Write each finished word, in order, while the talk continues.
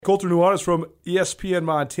Colter Nuanez from ESPN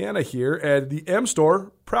Montana here, and the M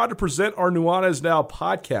Store, proud to present our Nuanez Now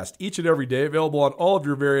podcast each and every day, available on all of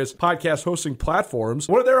your various podcast hosting platforms.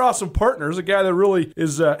 One of their awesome partners, a guy that really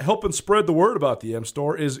is helping spread the word about the M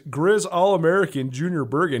Store, is Grizz All-American Junior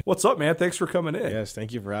Bergen. What's up, man? Thanks for coming in. Yes,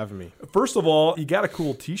 thank you for having me. First of all, you got a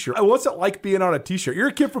cool t-shirt. What's it like being on a t-shirt? You're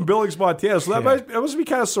a kid from Billings, Montana, so that must be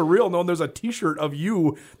kind of surreal knowing there's a t-shirt of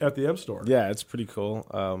you at the M Store. Yeah, it's pretty cool.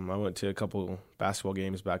 I went to a couple basketball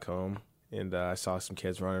games back home, and I saw some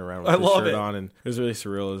kids running around with their shirt on, and it was really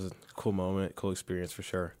surreal. It was a cool moment, cool experience for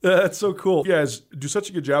sure. That's so cool. You guys do such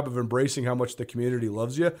a good job of embracing how much the community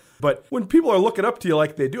loves you. But when people are looking up to you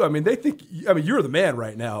like they do, they think, you're the man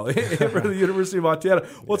right now for the University of Montana.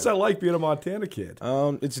 What's that like being a Montana kid?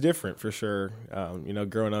 It's different for sure.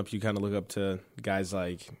 Growing up, you kind of look up to guys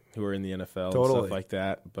like who are in the NFL and stuff like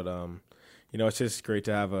that. But, it's just great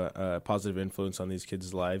to have a positive influence on these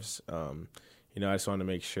kids' lives. I just want to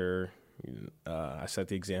make sure I set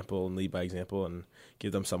the example and lead by example and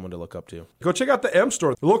give them someone to look up to. Go check out the M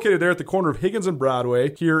Store. They're located there at the corner of Higgins and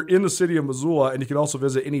Broadway here in the city of Missoula, and you can also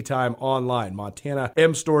visit anytime online,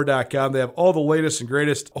 montanamstore.com. They have all the latest and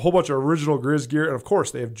greatest, a whole bunch of original Grizz gear, and of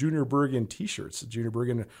course, they have Junior Bergen t-shirts. Junior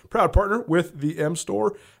Bergen, proud partner with the M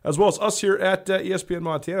Store, as well as us here at ESPN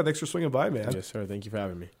Montana. Thanks for swinging by, man. Yes, sir. Thank you for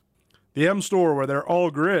having me. The M Store, where they're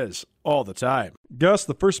all Grizz all the time. Gus,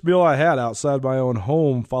 the first meal I had outside my own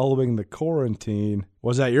home following the quarantine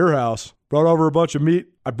was at your house. Brought over a bunch of meat.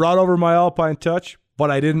 I brought over my Alpine Touch,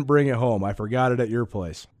 but I didn't bring it home. I forgot it at your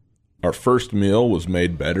place. Our first meal was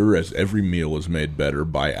made better, as every meal is made better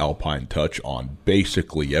by Alpine Touch on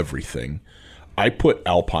basically everything. I put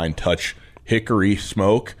Alpine Touch Hickory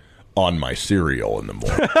Smoke on my cereal in the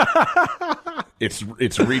morning.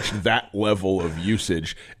 It's reached that level of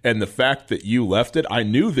usage, and the fact that you left it, I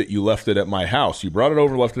knew that you left it at my house. You brought it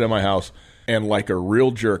over, left it at my house, and like a real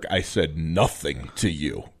jerk, I said nothing to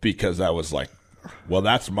you because I was like, well,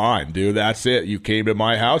 that's mine, dude. That's it. You came to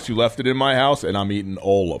my house, you left it in my house, and I'm eating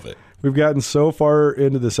all of it. We've gotten so far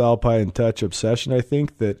into this Alpine Touch obsession, I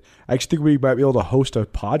think, that I actually think we might be able to host a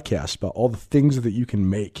podcast about all the things that you can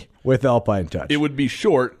make with Alpine Touch. It would be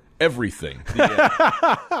short. Everything.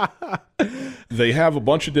 They have a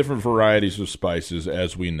bunch of different varieties of spices,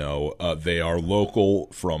 as we know. They are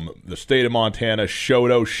local from the state of Montana.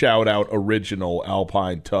 Shoto, shout out, original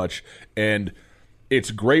Alpine Touch. And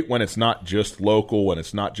it's great when it's not just local, when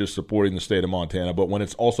it's not just supporting the state of Montana, but when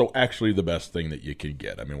it's also actually the best thing that you can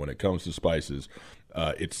get. When it comes to spices,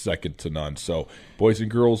 it's second to none. So, boys and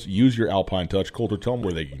girls, use your Alpine Touch. Colter, tell them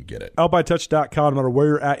where they can get it. AlpineTouch.com, no matter where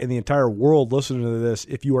you're at in the entire world listening to this,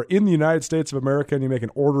 if you are in the United States of America and you make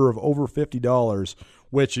an order of over $50,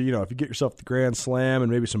 which, if you get yourself the Grand Slam and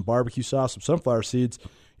maybe some barbecue sauce, some sunflower seeds,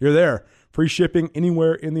 you're there. Free shipping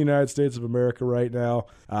anywhere in the United States of America right now.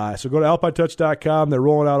 So go to AlpineTouch.com. They're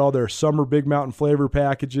rolling out all their summer Big Mountain flavor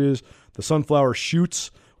packages. The sunflower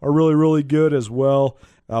shoots are really, really good as well.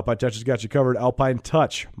 Alpine Touch has got you covered. Alpine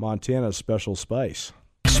Touch, Montana's special spice.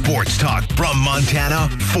 Sports talk from Montana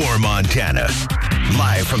for Montana.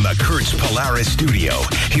 Live from the Kurtz Polaris studio,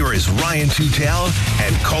 here is Ryan Tutel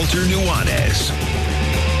and Colter Nuanez.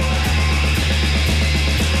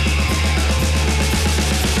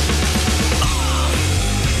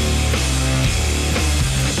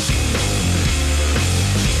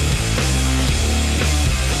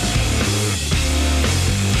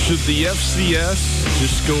 Should the FCS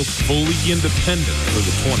just go fully independent for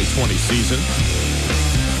the 2020 season?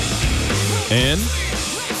 And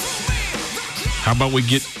how about we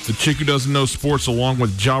get the chick who doesn't know sports along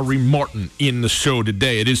with Jari Martin in the show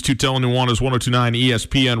today? It is Tutel and Nuanez, 102.9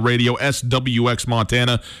 ESPN Radio, SWX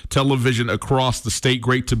Montana, television across the state.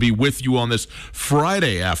 Great to be with you on this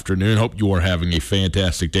Friday afternoon. Hope you are having a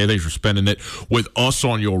fantastic day. Thanks for spending it with us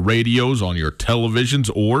on your radios, on your televisions,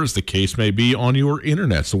 or as the case may be, on your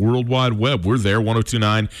internet, the World Wide Web. We're there,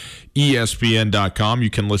 102.9 ESPN.com. You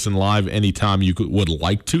can listen live anytime you would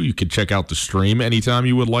like to. You can check out the stream anytime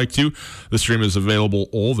you would like to. The stream is available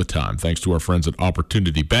all the time thanks to our friends at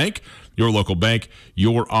Opportunity Bank. Your local bank,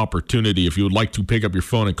 your opportunity. If you would like to pick up your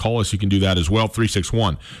phone and call us, you can do that as well.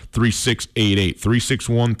 361-3688.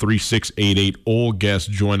 361-3688. All guests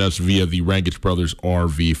join us via the Rangich Brothers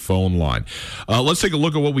RV phone line. Let's take a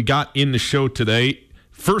look at what we got in the show today.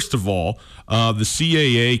 First of all, the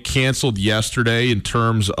CAA canceled yesterday in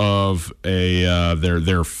terms of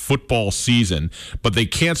their football season, but they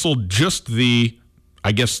canceled just the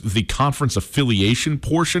conference affiliation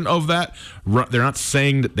portion of that. They're not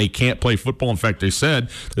saying that they can't play football. In fact, they said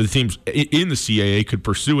that the teams in the CAA could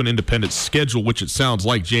pursue an independent schedule, which it sounds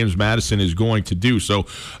like James Madison is going to do. So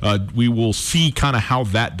we will see kind of how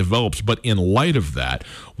that develops. But in light of that,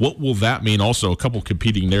 what will that mean? Also, a couple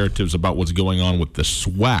competing narratives about what's going on with the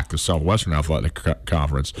SWAC, the Southwestern Athletic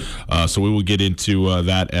Conference. So we will get into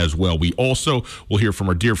that as well. We also will hear from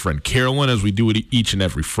our dear friend Carolyn, as we do it each and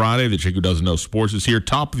every Friday. The chick who doesn't know sports is here.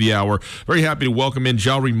 Top of the hour. Very happy to welcome in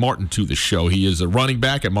Jahri Martin to the show. He is a running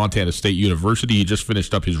back at Montana State University. He just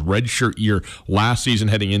finished up his redshirt year last season,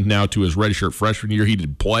 heading in now to his redshirt freshman year. He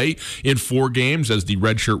did play in 4 games as the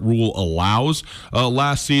redshirt rule allows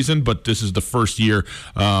last season, but this is the first year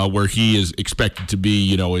where he is expected to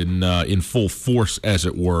be, in full force, as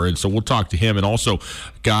it were. And so we'll talk to him, and also a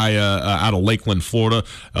guy out of Lakeland, Florida,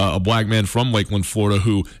 a black man from Lakeland, Florida,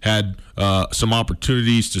 who had some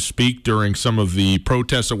opportunities to speak during some of the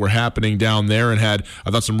protests that were happening down there, and had,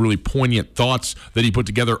 I thought, some really poignant thoughts that he put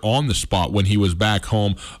together on the spot when he was back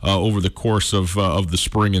home over the course of the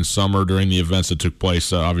spring and summer during the events that took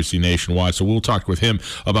place, obviously nationwide. So we'll talk with him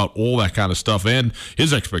about all that kind of stuff and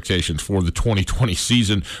his expectations for the 2020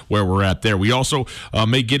 season, where we're at there. We also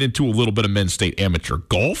may get into a little bit of men's state amateur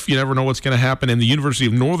golf. You never know what's going to happen. And the University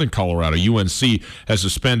of Northern Colorado, UNC, has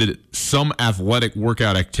suspended some athletic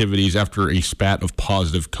workout activities after a spat of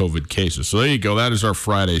positive COVID cases. So there you go. That is our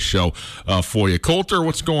Friday show for you. Colter,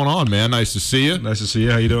 what's going on, man? Nice to see you. Nice to see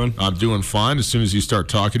you. How you doing? I'm doing fine. As soon as you start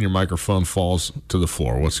talking, your microphone falls to the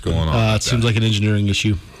floor. What's going on? It seems like an engineering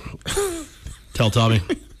issue. Tell Tommy.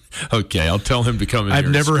 Okay, I'll tell him to come in. I've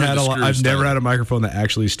never had a microphone that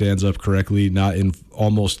actually stands up correctly. Not in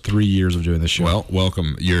almost 3 years of doing this show. Well,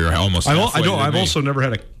 welcome. You're almost. I've also never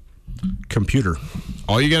had a computer.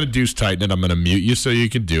 All you got to do is tighten it. I'm going to mute you so you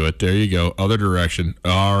can do it. There you go. Other direction.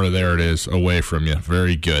 Oh, there it is. Away from you.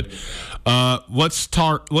 Very good. Let's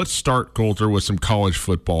start, Colter, with some college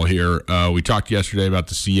football here. We talked yesterday about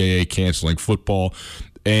the CAA canceling football,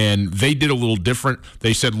 and they did a little different.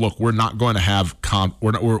 They said, look, we're not going to have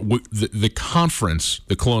the conference,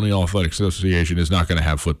 the Colonial Athletic Association, is not going to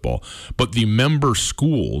have football, but the member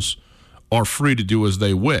schools are free to do as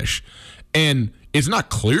they wish. And it's not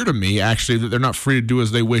clear to me, actually, that they're not free to do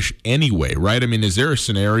as they wish anyway, right? I mean, is there a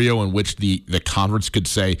scenario in which the conference could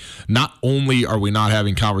say, not only are we not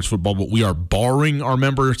having conference football, but we are barring our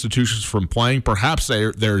member institutions from playing? Perhaps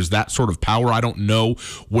there's that sort of power. I don't know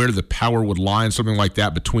where the power would lie in something like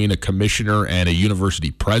that between a commissioner and a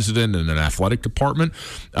university president and an athletic department.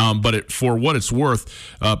 But for what it's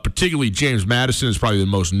worth, particularly James Madison is probably the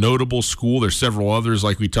most notable school. There's several others,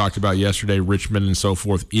 like we talked about yesterday, Richmond and so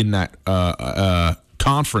forth, in that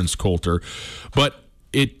conference, Colter. But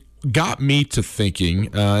it got me to thinking,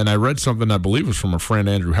 and I read something, I believe it was from a friend,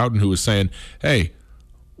 Andrew Houghton, who was saying, hey,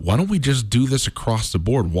 why don't we just do this across the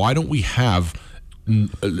board? Why don't we have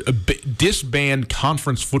disband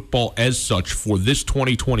conference football as such for this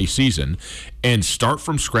 2020 season and start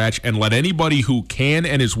from scratch and let anybody who can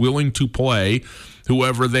and is willing to play,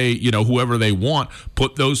 whoever they want,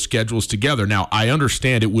 put those schedules together. Now, I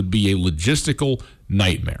understand it would be a logistical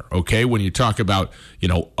nightmare, okay? When you talk about,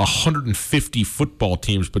 150 football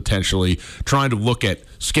teams potentially trying to look at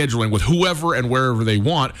scheduling with whoever and wherever they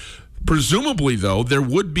want. Presumably, though, there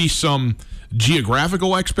would be some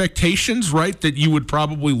geographical expectations, right, that you would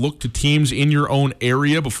probably look to teams in your own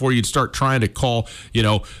area before you'd start trying to call,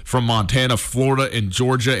 from Montana, Florida, and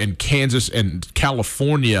Georgia, and Kansas, and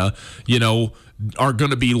California, are going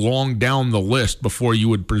to be long down the list before you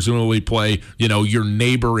would presumably play, your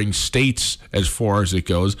neighboring states as far as it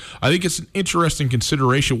goes. I think it's an interesting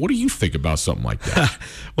consideration. What do you think about something like that?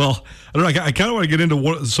 Well, I don't know. I kind of want to get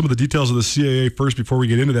into some of the details of the CAA first before we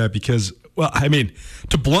get into that, because,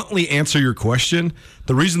 to bluntly answer your question,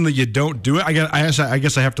 the reason that you don't do it, I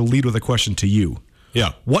guess I have to lead with a question to you.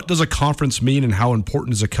 Yeah. What does a conference mean, and how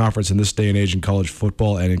important is a conference in this day and age in college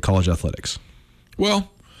football and in college athletics? Well,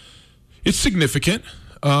 it's significant.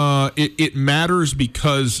 It matters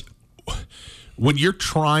because when you're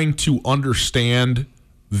trying to understand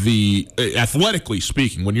athletically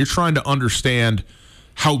speaking, when you're trying to understand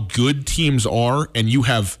how good teams are, and you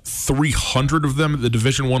have 300 of them at the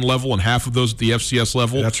Division I level and half of those at the FCS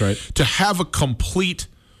level. That's right. To have a completely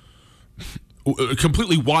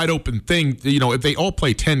wide open thing, if they all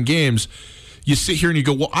play 10 games, you sit here and you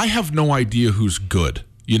go, well, I have no idea who's good.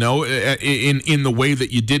 In the way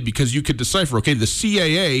that you did, because you could decipher, okay, the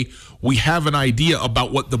CAA, we have an idea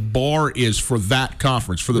about what the bar is for that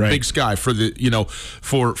conference, for the Big Sky, for the,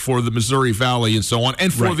 for the Missouri Valley and so on,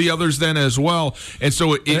 and for the others then as well. And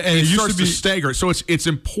so it starts to stagger. So it's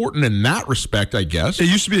important in that respect, I guess. It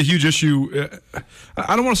used to be a huge issue.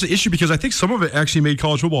 I don't want to say issue, because I think some of it actually made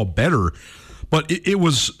college football better. But it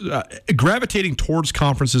was gravitating towards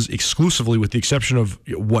conferences exclusively, with the exception of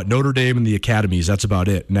Notre Dame and the academies. That's about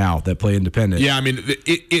it now that play independent. Yeah, I mean,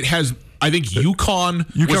 it has I think UConn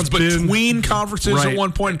was between conferences at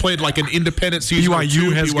one point and played like an independent season.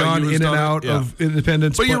 BYU has gone in and out of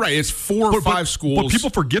independence. But you're right. It's 4 or 5 schools. But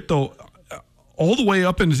people forget, though, all the way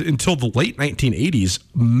up until the late 1980s,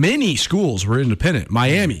 many schools were independent.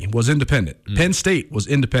 Miami was independent. Penn State was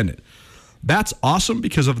independent. That's awesome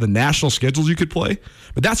because of the national schedules you could play.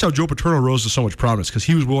 But that's how Joe Paterno rose to so much prominence, because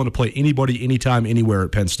he was willing to play anybody, anytime, anywhere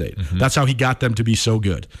at Penn State. That's how he got them to be so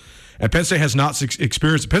good. And Penn State has not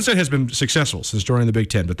experienced. Penn State has been successful since joining the Big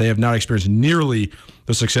Ten, but they have not experienced nearly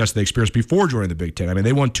the success they experienced before joining the Big Ten. I mean,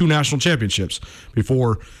 they won 2 national championships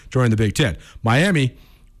before joining the Big Ten. Miami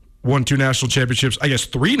won 2 national championships, I guess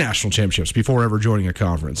 3 national championships before ever joining a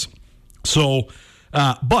conference. So,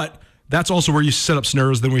 but that's also where you set up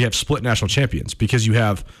scenarios. Then we have split national champions, because you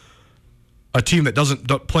have a team that doesn't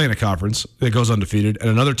play in a conference that goes undefeated, and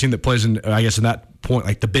another team that plays in, I guess, in that point,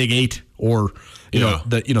 like the Big 8 or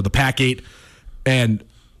the Pac-8, and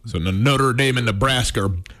so Notre Dame and Nebraska are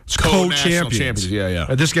co-champions.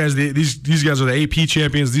 Yeah. These guys are the AP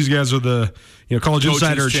champions. These guys are the College Coaches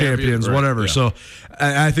Insider champions, right, whatever. Yeah. So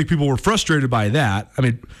I think people were frustrated by that. I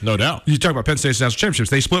mean, no doubt. You talk about Penn State's national championships;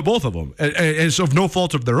 they split both of them, and so of no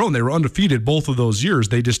fault of their own. They were undefeated both of those years.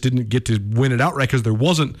 They just didn't get to win it outright because there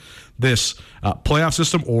wasn't this playoff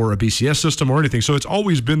system or a BCS system or anything. So it's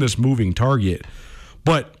always been this moving target.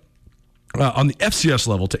 But on the FCS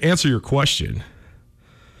level, to answer your question,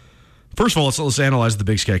 first of all, let's analyze the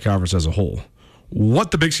Big Sky Conference as a whole.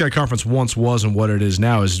 What the Big Sky Conference once was and what it is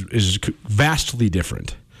now is vastly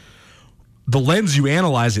different. The lens you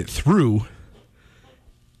analyze it through,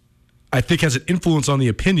 I think, has an influence on the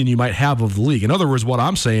opinion you might have of the league. In other words, what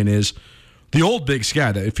I'm saying is the old Big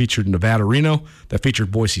Sky that featured Nevada-Reno, that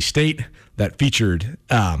featured Boise State, that featured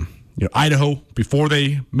Idaho before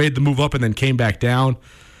they made the move up and then came back down.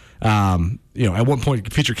 At one point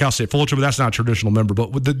it featured Cal State Fullerton, but that's not a traditional member.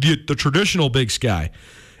 But with the traditional Big Sky,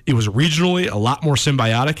 it was regionally a lot more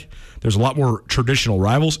symbiotic. There's a lot more traditional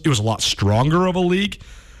rivals. It was a lot stronger of a league.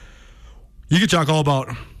 You could talk all about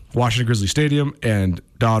Washington Grizzly Stadium and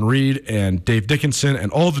Don Reed and Dave Dickinson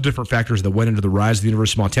and all the different factors that went into the rise of the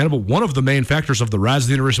University of Montana. But one of the main factors of the rise of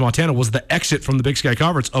the University of Montana was the exit from the Big Sky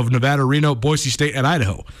Conference of Nevada, Reno, Boise State, and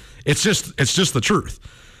Idaho. It's just the truth.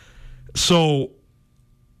 So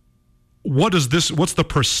what's the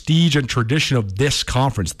prestige and tradition of this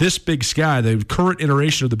conference, this Big Sky, the current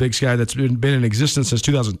iteration of the Big Sky that's been in existence since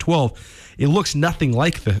 2012? It looks nothing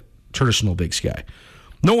like the traditional Big Sky.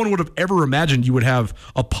 No one would have ever imagined you would have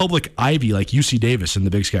a public Ivy like UC Davis in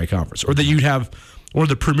the Big Sky Conference, or that you'd have one of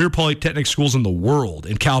the premier polytechnic schools in the world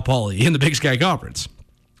in Cal Poly in the Big Sky Conference.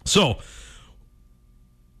 So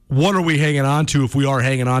what are we hanging on to if we are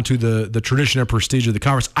hanging on to the tradition and prestige of the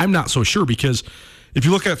conference? I'm not so sure, because if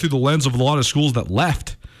you look at it through the lens of a lot of schools that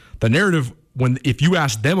left, the narrative, if you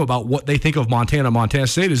ask them about what they think of Montana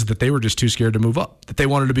State, is that they were just too scared to move up, that they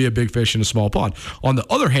wanted to be a big fish in a small pond. On the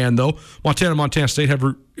other hand, though, Montana State have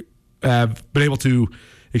been able to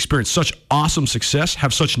experience such awesome success,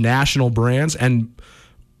 have such national brands, and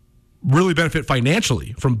really benefit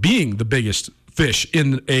financially from being the biggest fish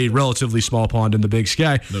in a relatively small pond in the Big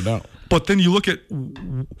Sky. No doubt. But then you look at,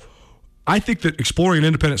 I think that exploring an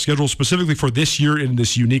independent schedule specifically for this year in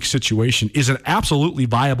this unique situation is an absolutely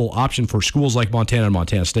viable option for schools like Montana and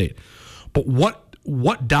Montana State. But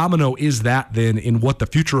what domino is that then in what the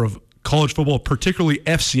future of college football, particularly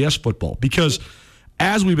FCS football? Because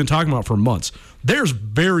as we've been talking about for months, there's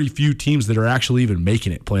very few teams that are actually even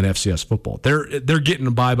making it playing FCS football. They're getting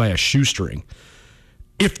by a shoestring,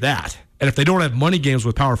 if that. And if they don't have money games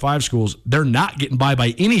with Power 5 schools, they're not getting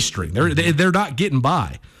by any string. They're not getting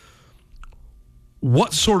by.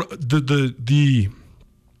 What sort of the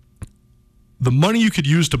money you could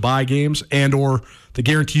use to buy games and or the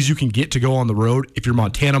guarantees you can get to go on the road if you're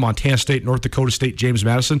Montana State, North Dakota State, James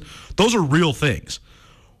Madison, those are real things.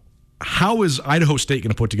 How is Idaho State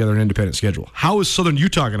going to put together an independent schedule? How is Southern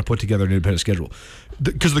Utah going to put together an independent schedule?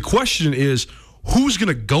 Because the question is, who's going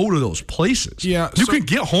to go to those places? Yeah, you can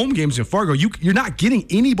get home games in Fargo. You're not getting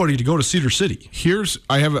anybody to go to Cedar City.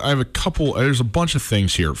 I have a couple. There's a bunch of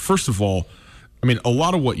things here. First of all, I mean, a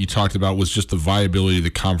lot of what you talked about was just the viability of the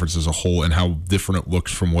conference as a whole and how different it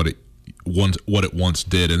looks from what it once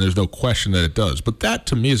did, and there's no question that it does. But that,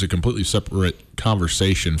 to me, is a completely separate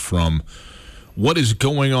conversation from what is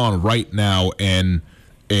going on right now and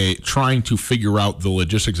trying to figure out the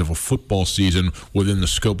logistics of a football season within the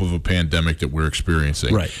scope of a pandemic that we're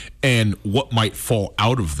experiencing. Right. And what might fall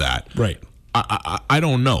out of that. Right. I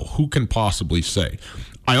don't know. Who can possibly say?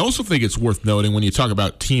 I also think it's worth noting when you talk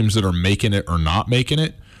about teams that are making it or not making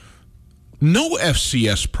it, no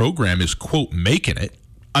FCS program is, quote, making it.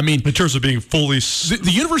 I mean, in terms of being fully,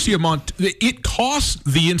 the University of Montana, it costs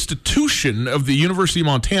the institution of the University of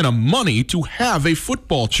Montana money to have a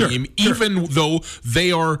football team, even though they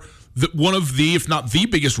are one of the, if not the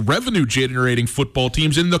biggest revenue-generating football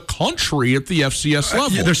teams in the country at the FCS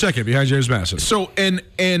level. Yeah, they're second behind James Madison. So, and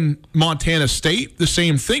Montana State, the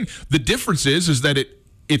same thing. The difference is that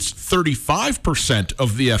it's 35%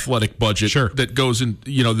 of the athletic budget that goes in,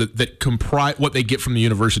 that comprise what they get from the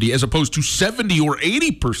university, as opposed to 70 or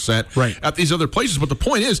 80% at these other places. But the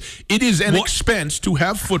point is, it is an expense to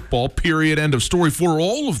have football, period, end of story, for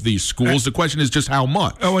all of these schools. The question is just how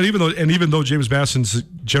much. Oh, and even though James Madison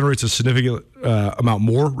generates a significant amount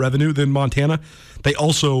more revenue than Montana, they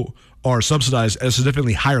also are subsidized at a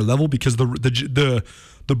significantly higher level, because the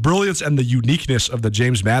brilliance and the uniqueness of the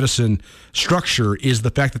James Madison structure is the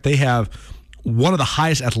fact that they have one of the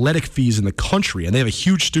highest athletic fees in the country, and they have a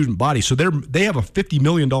huge student body. So they have a $50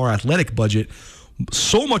 million athletic budget,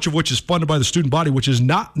 so much of which is funded by the student body, which is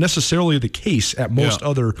not necessarily the case at most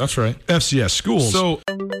other FCS schools. So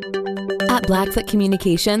at Blackfoot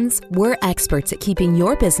Communications, we're experts at keeping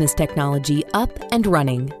your business technology up and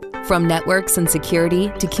running. From networks and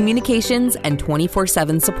security to communications and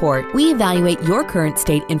 24/7 support, we evaluate your current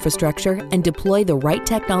state infrastructure and deploy the right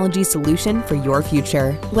technology solution for your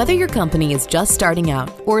future. Whether your company is just starting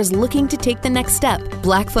out or is looking to take the next step,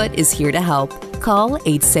 Blackfoot is here to help. Call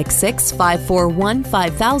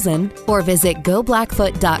 866-541-5000 or visit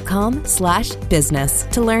goblackfoot.com/business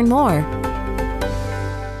to learn more.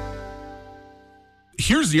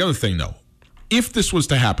 Here's the other thing, though. If this was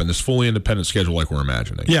to happen, this fully independent schedule like we're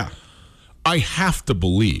imagining, I have to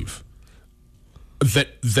believe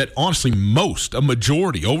that honestly a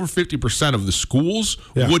majority, over 50% of the schools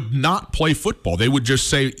would not play football. They would just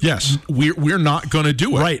say, yes, we're not going to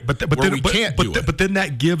do it. Right, but then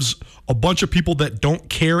that gives a bunch of people that don't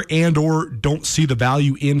care and or don't see the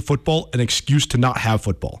value in football an excuse to not have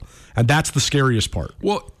football. And that's the scariest part.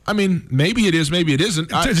 Well, I mean, maybe it is, maybe it isn't.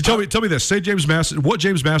 Tell me this. Say James Madison. What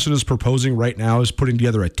James Madison is proposing right now is putting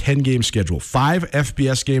together a 10-game schedule, 5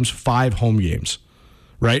 FBS games, 5 home games,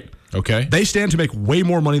 right? Okay. They stand to make way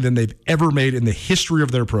more money than they've ever made in the history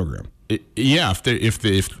of their program. If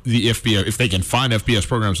they can find FBS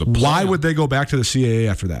programs to play. Why would they go back to the CAA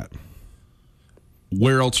after that?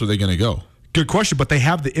 Where else are they going to go? Good question, but they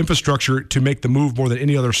have the infrastructure to make the move more than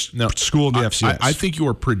any other school in the FCS. I think you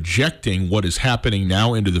are projecting what is happening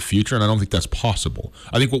now into the future, and I don't think that's possible.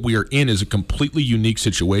 I think what we are in is a completely unique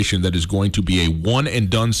situation that is going to be a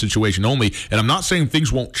one-and-done situation only, and I'm not saying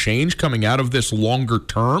things won't change coming out of this longer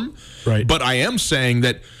term, but I am saying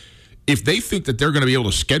that if they think that they're going to be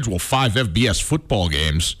able to schedule 5 FBS football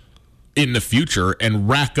games in the future and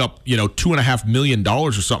rack up, $2.5 million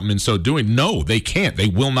or something in so doing, no, they can't. They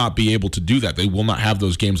will not be able to do that. They will not have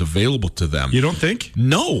those games available to them. You don't think?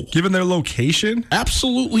 No. Given their location?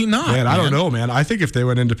 Absolutely not. Man, I don't know, man. I think if they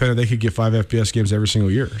went independent, they could get 5 FBS games every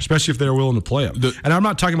single year, especially if they're willing to play them. And I'm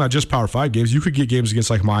not talking about just Power 5 games. You could get games against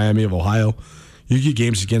like Miami of Ohio. You could get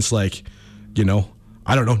games against like,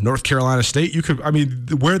 I don't know, North Carolina State.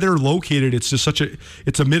 Where they're located, it's just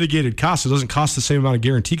it's a mitigated cost. It doesn't cost the same amount of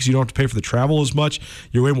guarantee because you don't have to pay for the travel as much.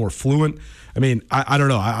 You're way more fluent. I don't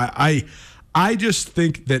know. I just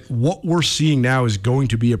think that what we're seeing now is going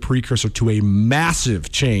to be a precursor to a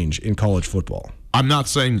massive change in college football. I'm not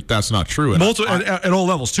saying that's not true. At all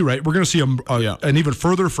levels too, right? We're going to see an even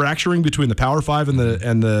further fracturing between the Power 5 and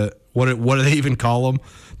the what do they even call them?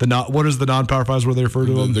 What is the non-Power 5s where they refer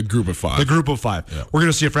to them? The Group of 5. The Group of 5. Yeah. We're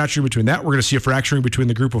going to see a fracturing between that. We're going to see a fracturing between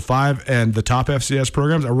the Group of 5 and the top FCS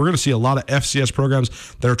programs. And we're going to see a lot of FCS programs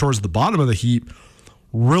that are towards the bottom of the heap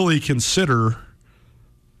really consider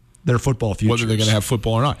their football futures. Whether they're going to have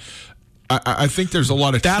football or not. I think there's a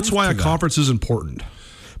lot of truth. That's why a conference is important.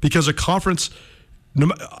 Because a conference,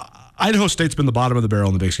 Idaho State's been the bottom of the barrel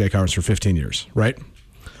in the Big Sky Conference for 15 years, right?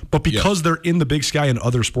 But because they're in the Big Sky in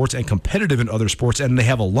other sports and competitive in other sports, and they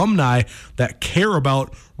have alumni that care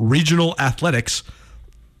about regional athletics,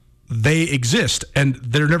 they exist, and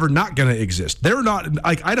they're never not going to exist. They're not,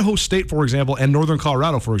 like Idaho State, for example, and Northern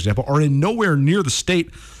Colorado, for example, are in nowhere near the state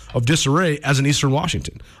of disarray as in Eastern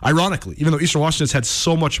Washington. Ironically, even though Eastern Washington's had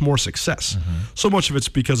so much more success. So much of it's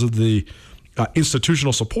because of the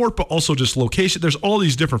institutional support, but also just location. There's all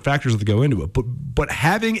these different factors that go into it. But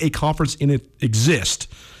having a conference in it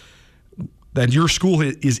exist that your school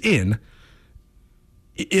is in,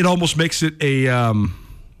 it almost makes it a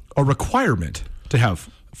requirement to have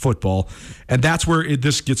football. And that's where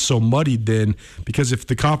this gets so muddied then, because if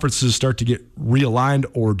the conferences start to get realigned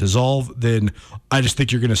or dissolve, then I just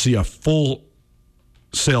think you're going to see a full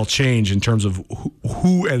sale change in terms of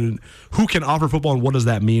who can offer football and what does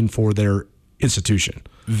that mean for their institution.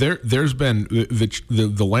 There's been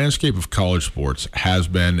the landscape of college sports has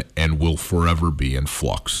been and will forever be in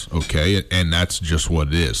flux, okay? And that's just what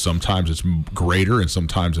it is. Sometimes it's greater and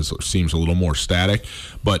sometimes it seems a little more static,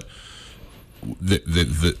 but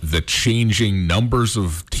the changing numbers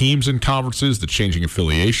of teams and conferences, the changing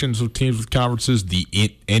affiliations of teams with conferences, the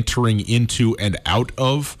entering into and out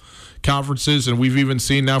of conferences, and we've even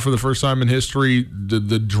seen now for the first time in history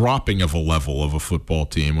the dropping of a level of a football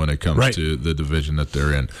team when it comes to the division that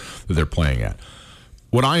they're in, that they're playing at.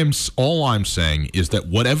 All I'm saying is that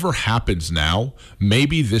whatever happens now,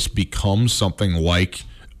 maybe this becomes something like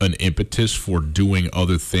an impetus for doing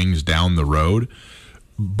other things down the road,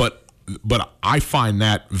 but I find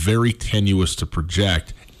that very tenuous to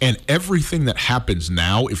project. And everything that happens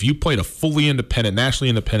now, if you played a fully independent, nationally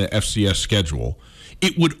independent FCS schedule,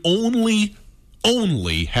 it would only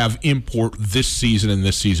have import this season and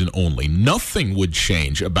this season only. Nothing would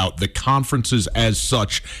change about the conferences as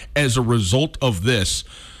such as a result of this,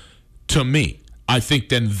 to me. I think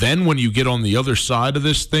then when you get on the other side of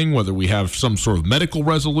this thing, whether we have some sort of medical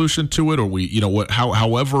resolution to it or we,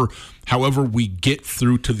 however we get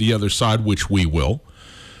through to the other side, which we will,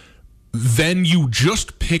 then you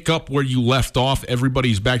just pick up where you left off.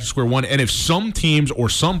 Everybody's back to square one. And if some teams or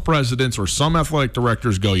some presidents or some athletic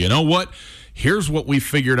directors go, you know what? Here's what we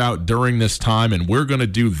figured out during this time, and we're going to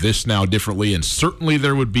do this now differently, and certainly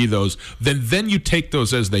there would be those, then you take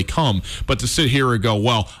those as they come. But to sit here and go,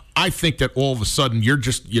 well, I think that all of a sudden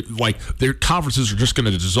their conferences are just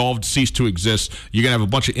going to dissolve, cease to exist. You're going to have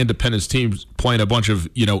a bunch of independent teams playing a bunch of,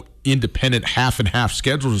 independent half and half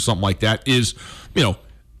schedules or something like that is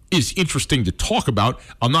interesting to talk about.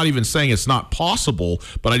 I'm not even saying it's not possible,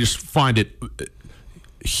 but I just find it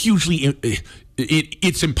hugely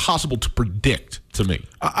it's impossible to predict to me.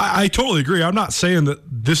 I totally agree. I'm not saying that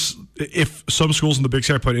if some schools in the Big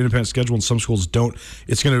Sky play an independent schedule and some schools don't,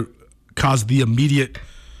 it's going to cause the immediate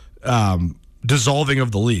dissolving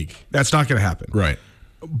of the league. That's not going to happen. Right.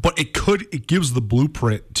 But it gives the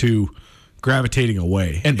blueprint to gravitating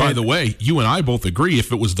away. And by the way, you and I both agree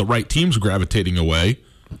if it was the right teams gravitating away,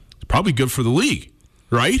 it's probably good for the league,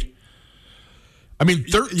 right? I mean,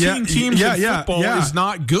 13 teams in football is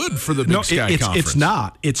not good for the Big Sky Conference.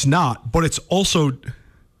 It's not. But it's also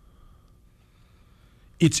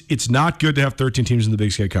it's not good to have 13 teams in the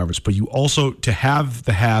Big Sky Conference. But you also, to have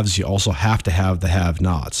the haves, you also have to have the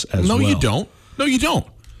have-nots as well. No, you don't.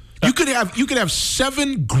 You could have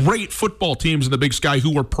 7 great football teams in the Big Sky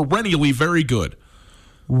who are perennially very good.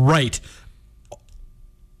 Right.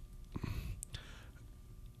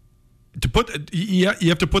 You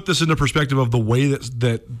have to put this into perspective of the way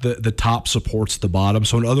that the top supports the bottom.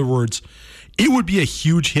 So in other words, it would be a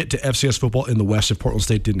huge hit to FCS football in the West if Portland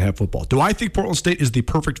State didn't have football. Do I think Portland State is the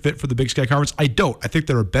perfect fit for the Big Sky Conference? I don't. I think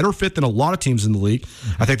they're a better fit than a lot of teams in the league.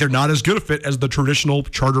 I think they're not as good a fit as the traditional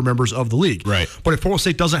charter members of the league. Right. But if Portland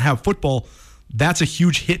State doesn't have football, that's a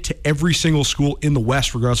huge hit to every single school in the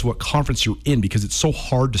West, regardless of what conference you're in, because it's so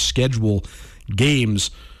hard to schedule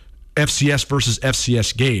games, FCS versus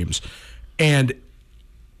FCS games. And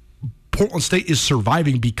Portland State is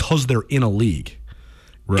surviving because they're in a league.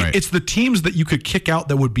 Right. It's the teams that you could kick out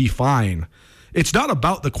that would be fine. It's not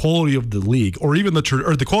about the quality of the league or even the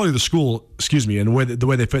quality of the school, and the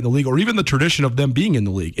way they fit in the league, or even the tradition of them being in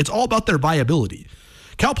the league. It's all about their viability.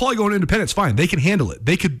 Cal Poly going independent's fine. They can handle it.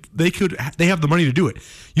 They have the money to do it.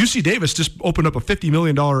 UC Davis just opened up a $50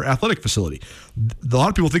 million athletic facility. A lot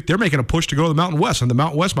of people think they're making a push to go to the Mountain West, and the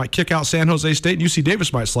Mountain West might kick out San Jose State, and UC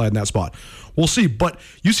Davis might slide in that spot. We'll see. But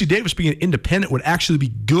UC Davis being an independent would actually be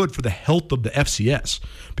good for the health of the FCS,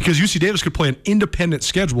 because UC Davis could play an independent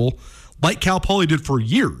schedule like Cal Poly did for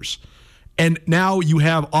years. And now you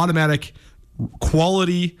have automatic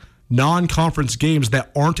quality non-conference games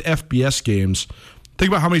that aren't FBS games. Think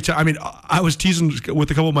about how many times. I mean, I was teasing with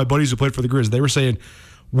a couple of my buddies who played for the Grizz. They were saying,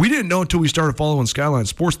 we didn't know until we started following Skyline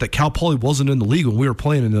Sports that Cal Poly wasn't in the league when we were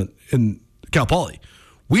playing in Cal Poly.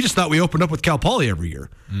 We just thought we opened up with Cal Poly every year.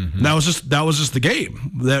 Mm-hmm. And that was just the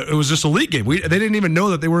game. It was just a league game. They didn't even know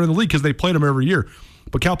that they were in the league because they played them every year.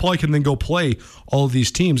 But Cal Poly can then go play all of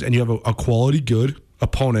these teams, and you have a quality, good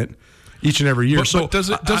opponent each and every year. But does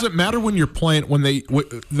it matter when you're playing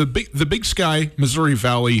the Big Sky Missouri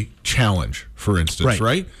Valley Challenge, for instance,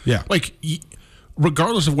 right? Yeah. Like,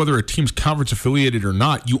 regardless of whether a team's conference affiliated or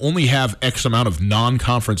not, you only have X amount of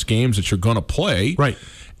non-conference games that you're going to play, right?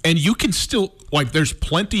 And you can still, there's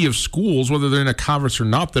plenty of schools, whether they're in a conference or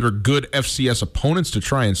not, that are good FCS opponents to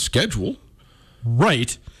try and schedule.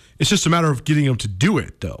 Right. It's just a matter of getting them to do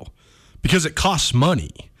it, though, because it costs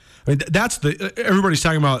money. I mean, that's everybody's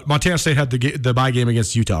talking about. Montana State had the bye game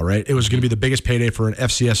against Utah, right? It was going to be the biggest payday for an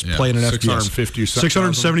FCS playing an FBS.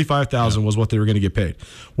 $675,000 was what they were going to get paid.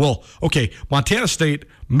 Well, okay, Montana State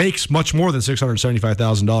makes much more than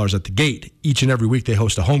 $675,000 at the gate each and every week they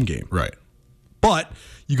host a home game. Right. But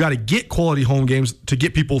you got to get quality home games to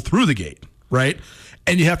get people through the gate, right?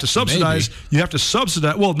 And you have to subsidize. Maybe. You have to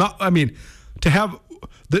subsidize. Well, to have.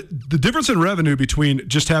 The difference in revenue between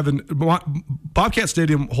just having Bobcat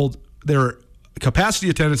Stadium hold their capacity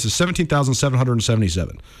attendance is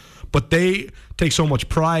 17,777, but they take so much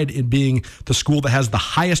pride in being the school that has the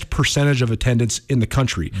highest percentage of attendance in the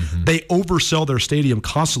country. Mm-hmm. They oversell their stadium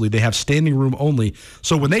constantly. They have standing room only.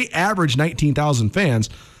 So when they average 19,000 fans,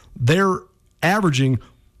 they're averaging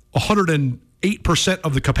 108%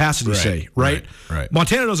 of the capacity, right?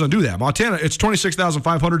 Montana doesn't do that. Montana, it's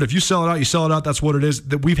 26,500. If you sell it out, you sell it out. That's what it is.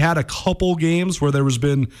 That we've had a couple games where there was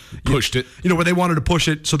been pushed it. Where they wanted to push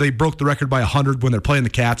it, so they broke the record by 100 when they're playing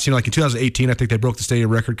the Cats. Like in 2018, I think they broke the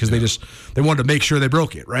stadium record because they wanted to make sure they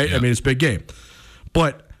broke it, right? Yeah. I mean, it's a big game,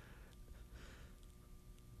 but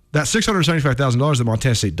that $675,000 that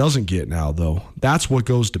Montana State doesn't get now, though, that's what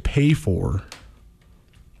goes to pay for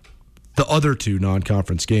the other two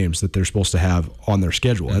non-conference games that they're supposed to have on their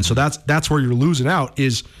schedule. Mm-hmm. And so that's where you're losing out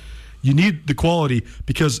is you need the quality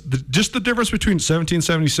because just the difference between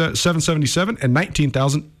 777 and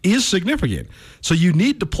 19,000 is significant. So you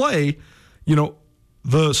need to play,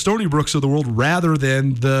 the Stony Brooks of the world rather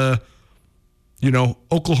than the,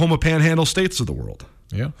 Oklahoma Panhandle states of the world.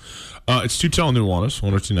 Yeah. It's Tutel and Nuanez,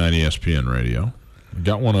 102.9 ESPN Radio. I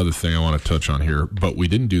got one other thing I want to touch on here, but we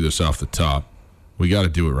didn't do this off the top. We got to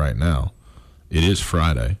do it right now. It is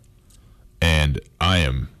Friday, and I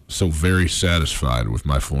am so very satisfied with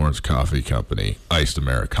my Florence Coffee Company Iced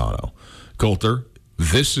Americano. Coulter,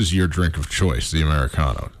 this is your drink of choice, the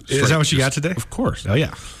Americano. Is that what you got today? Of course. Oh,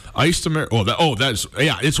 yeah. Iced Americano.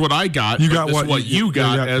 It's what I got. You got what you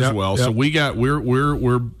got as well. Yep. So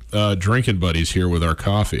we're drinking buddies here with our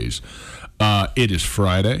coffees. It is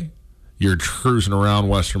Friday. You're cruising around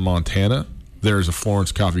Western Montana. There is a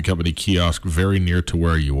Florence Coffee Company kiosk very near to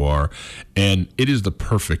where you are, and it is the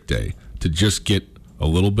perfect day to just get a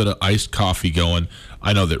little bit of iced coffee going.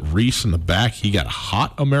 I know that Reese in the back, he got a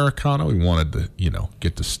hot Americano. He wanted to,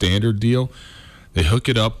 get the standard deal. They hook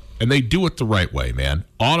it up, and they do it the right way, man.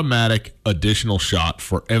 Automatic additional shot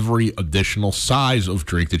for every additional size of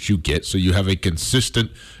drink that you get, so you have a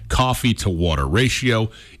consistent coffee to water ratio.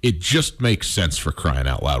 It just makes sense, for crying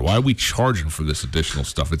out loud. Why are we charging for this additional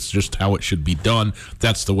stuff? It's just how it should be done.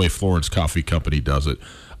 That's the way Florence Coffee Company does it.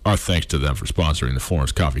 Our thanks to them for sponsoring the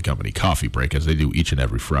Florence Coffee Company Coffee Break, as they do each and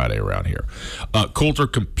every Friday around here. Coulter,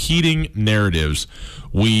 competing narratives.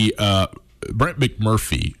 Brent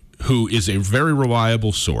McMurphy, who is a very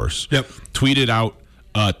reliable source, tweeted out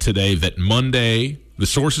today that Monday, the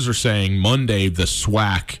sources are saying Monday, the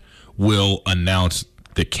SWAC will announce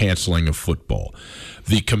the canceling of football.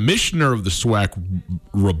 The commissioner of the SWAC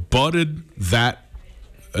rebutted that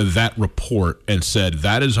report and said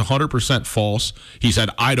that is 100% false. He said,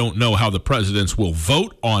 I don't know how the presidents will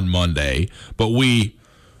vote on Monday, but we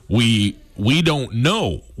don't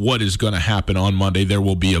know what is going to happen on Monday. There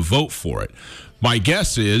will be a vote for it. My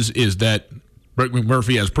guess is that Brett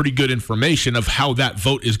McMurphy has pretty good information of how that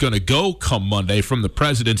vote is going to go come Monday from the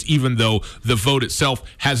presidents, even though the vote itself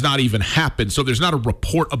has not even happened. So there's not a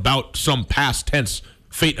report about some past tense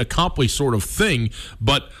fait accompli sort of thing,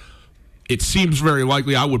 but it seems very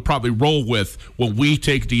likely. I would probably roll with when we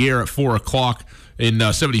take the air at 4 o'clock in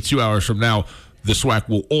 72 hours from now, the SWAC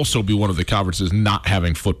will also be one of the conferences not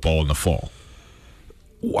having football in the fall.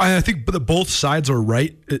 I think that both sides are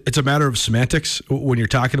right. It's a matter of semantics when you're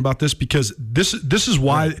talking about this, because this is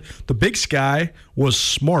why the Big Sky was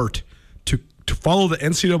smart to follow the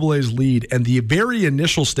NCAA's lead, and the very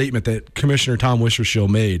initial statement that Commissioner Tom Wissershill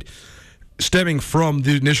made, stemming from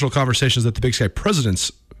the initial conversations that the Big Sky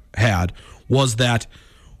presidents had, was that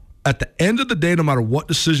at the end of the day, no matter what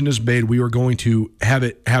decision is made, we are going to have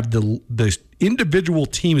the individual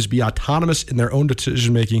teams be autonomous in their own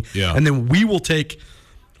decision making, and then we will take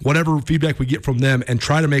whatever feedback we get from them and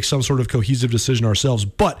try to make some sort of cohesive decision ourselves.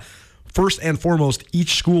 But first and foremost,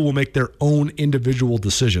 each school will make their own individual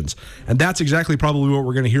decisions. And that's exactly probably what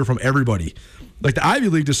we're going to hear from everybody. Like the Ivy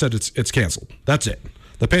League just said it's canceled. That's it.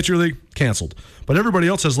 The Patriot League, canceled. But everybody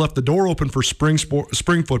else has left the door open for spring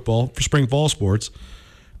football, for spring fall sports.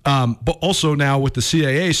 But also now with the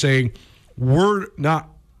CAA saying we're not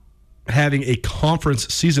having a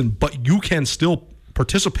conference season, but you can still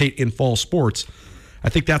participate in fall sports. I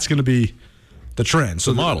think that's going to be the trend.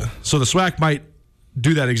 So the model. So the SWAC might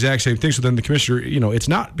do that exact same thing. So then the commissioner, it's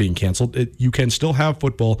not being canceled. You can still have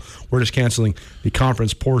football. We're just canceling the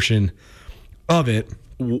conference portion of it.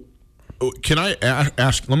 Can I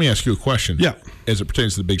ask? Let me ask you a question. Yeah. As it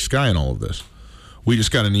pertains to the Big Sky and all of this, we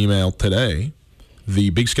just got an email today.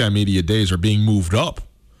 The Big Sky Media Days are being moved up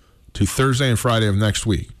to Thursday and Friday of next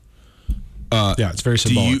week. It's very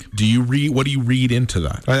symbolic. What do you read into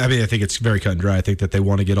that? I mean, I think it's very cut and dry. I think that they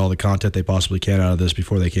want to get all the content they possibly can out of this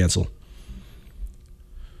before they cancel.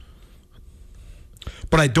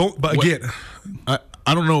 But I don't. But again,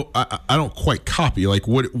 I don't know. I don't quite copy. Like,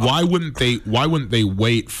 why wouldn't they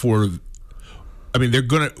wait for? I mean, they're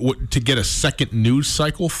gonna to get a second news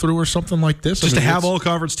cycle through or something like this. Just to have all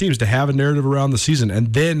conference teams to have a narrative around the season,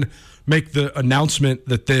 and then make the announcement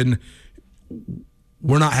that then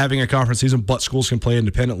we're not having a conference season, but schools can play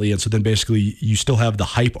independently, and so then basically you still have the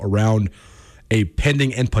hype around a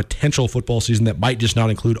pending and potential football season that might just not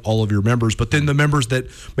include all of your members, but then the members that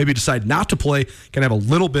maybe decide not to play can have a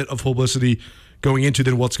little bit of publicity going into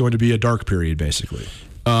then what's going to be a dark period, basically.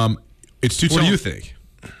 What do you think?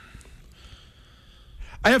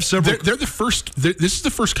 I have several. They're the first. This is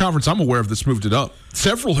the first conference I'm aware of that's moved it up.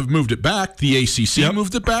 Several have moved it back. The ACC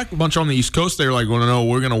moved it back. A bunch on the East Coast. They're like, well, no,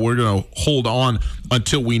 we're gonna hold on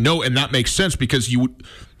until we know, and that makes sense because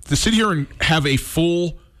to sit here and have a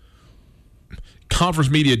full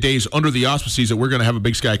conference media days under the auspices that we're going to have a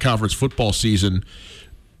Big Sky Conference football season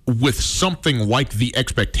with something like the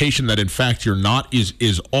expectation that in fact you're not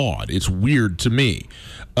is odd. It's weird to me,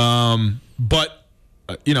 but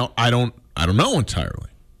I don't know entirely.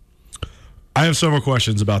 I have several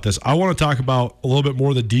questions about this. I want to talk about a little bit more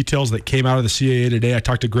of the details that came out of the CAA today. I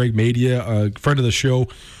talked to Greg Madia, a friend of the show,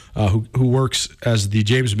 who works as the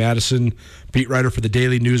James Madison beat writer for the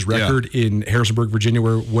Daily News Record in Harrisonburg, Virginia,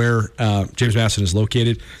 where James Madison is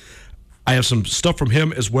located. I have some stuff from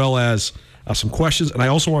him as well as some questions, and I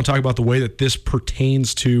also want to talk about the way that this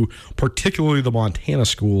pertains to particularly the Montana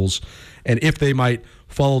schools and if they might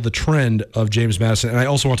follow the trend of James Madison. And I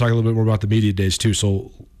also want to talk a little bit more about the media days too.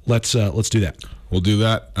 So let's do that. We'll do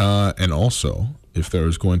that, and also, if there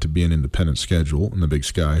is going to be an independent schedule in the Big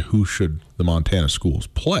Sky, who should the Montana schools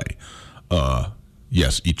play?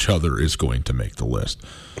 Yes, each other is going to make the list.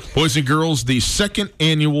 Boys and girls, the second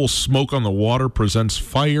annual Smoke on the Water presents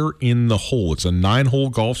Fire in the Hole. It's a 9-hole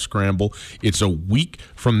golf scramble. It's a week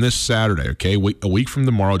from this Saturday, okay? A week from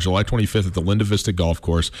tomorrow, July 25th at the Linda Vista Golf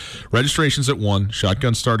Course. Registration's at 1.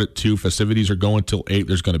 Shotgun start at 2. Festivities are going till 8.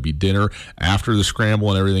 There's going to be dinner after the scramble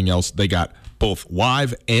and everything else. They got both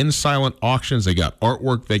live and silent auctions. They got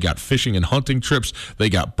artwork. They got fishing and hunting trips. They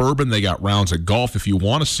got bourbon. They got rounds of golf. If you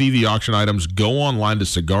want to see the auction items, go online to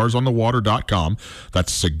cigarsonthewater.com.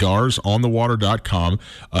 That's cigarsonthewater.com.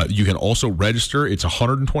 You can also register. It's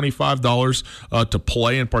 $125 to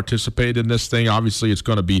play and participate in this thing. Obviously, it's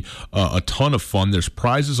going to be a ton of fun. There's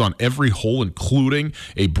prizes on every hole, including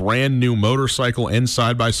a brand new motorcycle and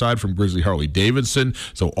side-by-side from Grizzly Harley-Davidson.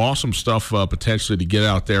 So awesome stuff potentially to get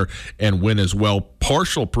out there and win as well.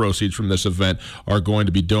 Partial proceeds from this event are going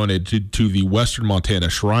to be donated to the Western Montana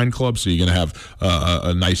Shrine Club, so you're going to have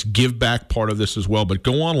a nice give back part of this as well. But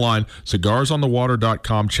go online,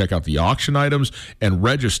 cigarsonthewater.com, check out the auction items, and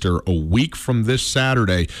register a week from this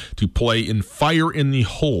Saturday to play in Fire in the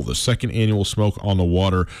Hole, the second annual Smoke on the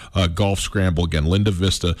Water golf scramble. Again, Linda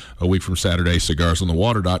Vista, a week from Saturday,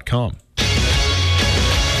 cigarsonthewater.com.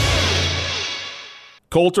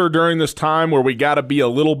 Coulter, during this time where we got to be a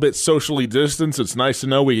little bit socially distanced, it's nice to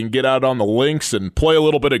know we can get out on the links and play a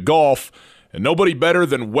little bit of golf, and nobody better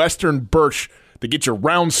than Western Birch to get your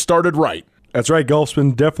round started right. That's right. Golf's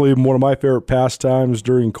been definitely one of my favorite pastimes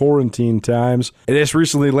during quarantine times. I just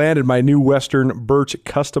recently landed my new Western Birch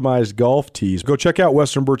customized golf tees. Go check out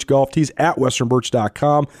Western Birch golf tees at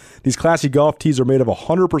westernbirch.com. These classy golf tees are made of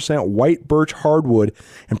 100% white birch hardwood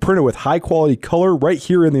and printed with high-quality color right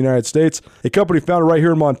here in the United States. A company founded right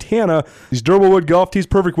here in Montana. These durable wood golf tees,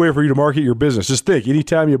 perfect way for you to market your business. Just think,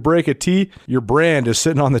 anytime you break a tee, your brand is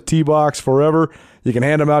sitting on the tee box forever. You can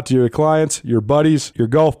hand them out to your clients, your buddies, your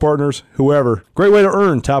golf partners, whoever. Great way to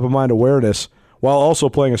earn top-of-mind awareness while also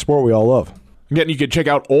playing a sport we all love. Again, you can check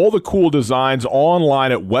out all the cool designs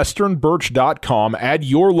online at westernbirch.com. Add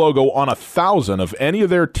your logo on 1,000 of any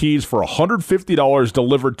of their tees for $150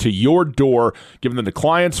 delivered to your door. Give them to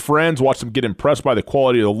clients, friends. Watch them get impressed by the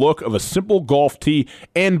quality of the look of a simple golf tee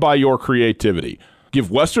and by your creativity. Give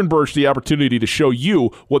Western Birch the opportunity to show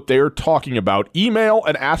you what they're talking about. Email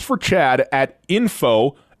and ask for Chad at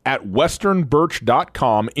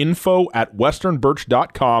info@westernbirch.com,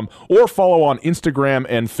 info@westernbirch.com, or follow on Instagram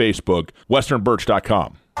and Facebook,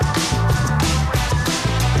 westernbirch.com.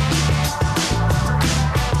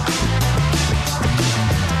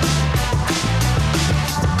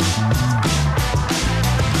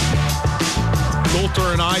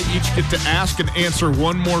 Coulter and I each get to ask and answer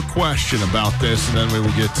one more question about this, and then we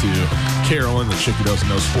will get to Carolyn, the chick who doesn't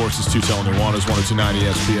know sports. Is Tutel and Nuanez, 102.9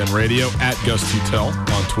 ESPN Radio, at Gus Tutel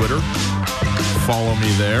on Twitter. Follow me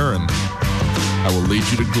there, and I will lead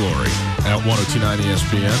you to glory at 102.9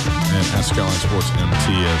 ESPN and at Skyline Sports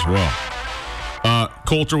MT as well.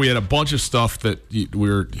 Coulter, we had a bunch of stuff that we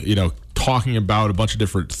were, talking about, a bunch of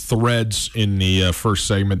different threads in the first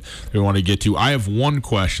segment that we want to get to. I have one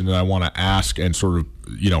question that I want to ask and sort of,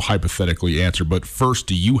 hypothetically answer. But first,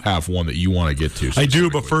 do you have one that you want to get to? I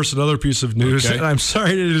do, but first, another piece of news. Okay. And I'm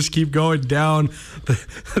sorry to just keep going down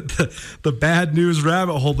the bad news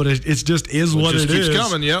rabbit hole, but it just is what it is. It keeps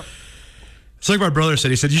coming, yep. It's like my brother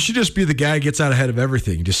said. He said, you should just be the guy who gets out ahead of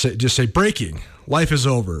everything. Just say breaking. Life is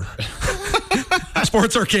over.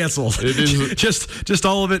 Sports are canceled. It is just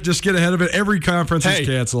all of it. Just get ahead of it. Every conference is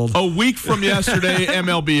canceled. A week from yesterday,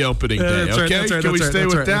 MLB opening day. That's okay, right, can we stay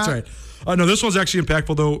with that? That's right. No, this one's actually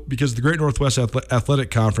impactful though because the Great Northwest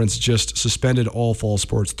Athletic Conference just suspended all fall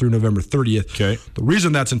sports through November 30th. Okay. The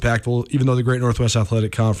reason that's impactful, even though the Great Northwest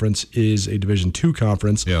Athletic Conference is a Division II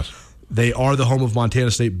conference, yes, they are the home of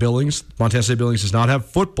Montana State Billings. Montana State Billings does not have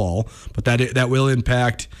football, but that will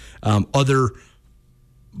impact other.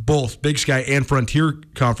 Both Big Sky and Frontier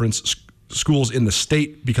Conference schools in the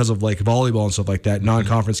state because of like volleyball and stuff like that,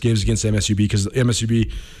 non-conference games against MSUB, because MSUB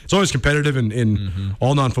is always competitive in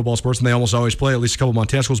all non-football sports, and they almost always play at least a couple of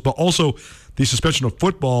Montana schools. But also the suspension of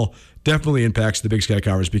football definitely impacts the Big Sky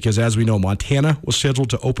Conference because, as we know, Montana was scheduled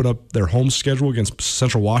to open up their home schedule against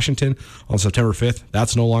Central Washington on September 5th.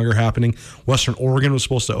 That's no longer happening. Western Oregon was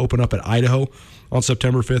supposed to open up at Idaho on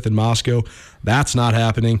September 5th in Moscow. That's not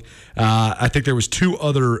happening. I think there was two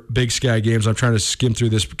other Big Sky games. I'm trying to skim through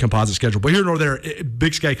this composite schedule. But here nor there,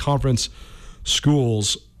 Big Sky Conference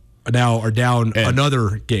schools now are down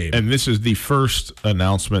another game. And this is the first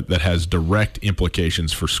announcement that has direct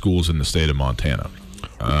implications for schools in the state of Montana.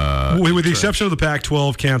 With the exception of the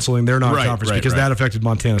Pac-12 canceling their non-conference because that affected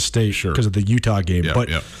Montana State because of the Utah game.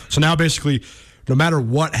 So now basically, no matter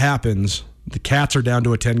what happens, the Cats are down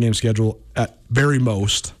to a 10-game schedule at very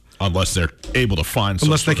most. Unless they're able to find something.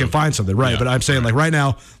 Unless they can find something, right. Yeah, but I'm saying, like, right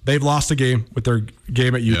now, they've lost a game with their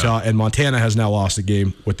game at Utah, and Montana has now lost a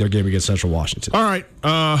game with their game against Central Washington. All right.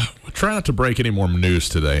 Try not to break any more news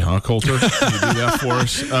today, huh, Coulter? Can you do that for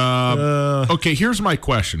us? Okay, here's my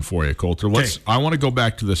question for you, Coulter. I want to go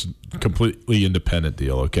back to this completely independent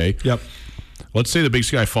deal, okay? Yep. Let's say the Big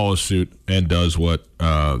Sky follows suit and does what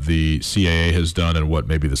the CAA has done and what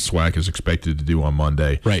maybe the SWAC is expected to do on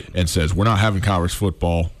Monday, right? And says, we're not having conference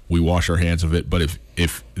football. We wash our hands of it. But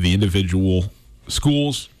if the individual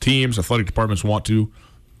schools, teams, athletic departments want to,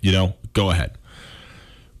 go ahead.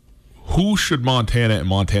 Who should Montana and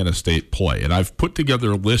Montana State play? And I've put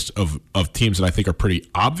together a list of teams that I think are pretty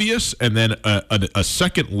obvious, and then a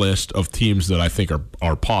second list of teams that I think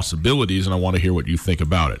are possibilities, and I want to hear what you think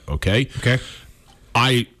about it, okay? Okay.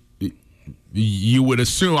 You would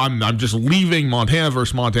assume I'm just leaving Montana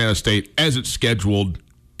versus Montana State as it's scheduled,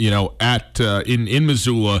 at in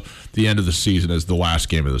Missoula, the end of the season as the last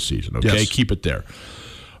game of the season, okay? Yes. Keep it there.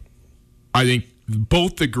 I think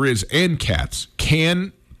both the Grizz and Cats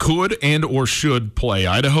could and or should play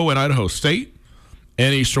Idaho and Idaho State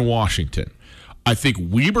and Eastern Washington. I think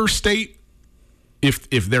Weber State, if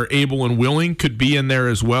they're able and willing, could be in there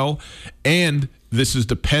as well. And this is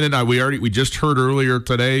dependent. We just heard earlier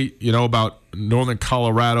today, about Northern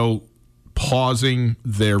Colorado pausing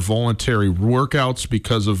their voluntary workouts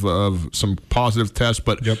because of some positive tests.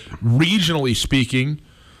 But regionally speaking,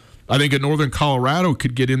 I think Northern Colorado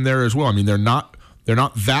could get in there as well. I mean, they're not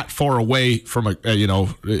that far away from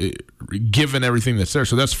given everything that's there.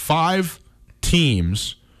 So that's 5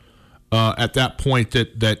 teams at that point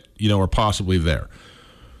that are possibly there.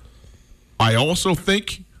 I also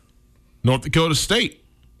think North Dakota State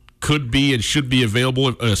could be and should be available,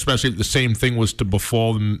 especially if the same thing was to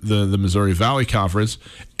befall the Missouri Valley Conference.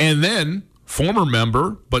 And then former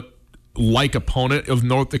member, but like opponent of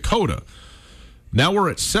North Dakota. Now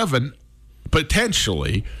we're at 7,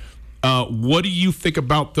 potentially. What do you think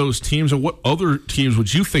about those teams, or what other teams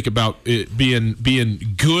would you think about it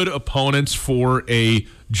being good opponents for a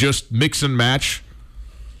just mix and match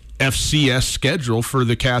FCS schedule for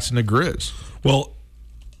the Cats and the Grizz? Well,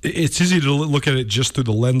 it's easy to look at it just through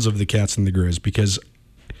the lens of the Cats and the Grizz, because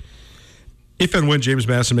if and when James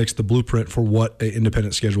Madison makes the blueprint for what an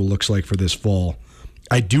independent schedule looks like for this fall,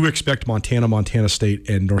 I do expect Montana, Montana State,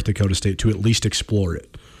 and North Dakota State to at least explore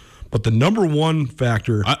it. But the number one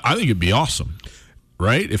factor, I think it'd be awesome,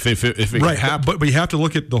 right? If it right, could happen. But you have to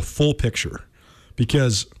look at the full picture,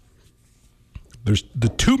 because there's the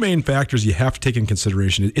two main factors you have to take in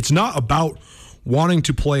consideration. It's not about wanting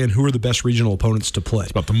to play and who are the best regional opponents to play.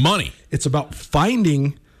 It's about the money. It's about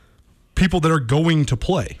finding people that are going to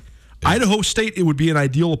play. Yeah. Idaho State, it would be an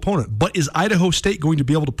ideal opponent, but is Idaho State going to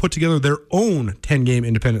be able to put together their own 10-game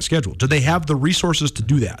independent schedule? Do they have the resources to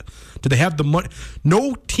do that? Do they have the money?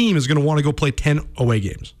 No team is going to want to go play 10 away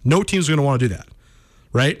games. No team is going to want to do that,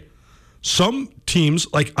 right? Some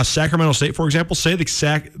teams, like a Sacramento State, for example, say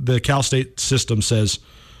the Cal State system says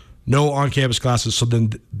no on-campus classes, so then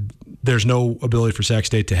there's no ability for Sac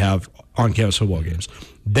State to have on-campus football games.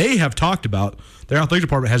 They have talked about, their athletic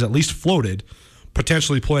department has at least floated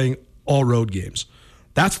potentially playing all road games.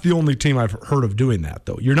 That's the only team I've heard of doing that,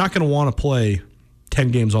 though. You're not going to want to play 10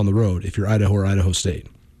 games on the road if you're Idaho or Idaho State.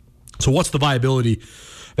 So what's the viability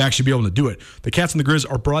of actually being able to do it? The Cats and the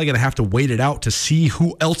Grizz are probably going to have to wait it out to see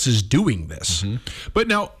who else is doing this. Mm-hmm. But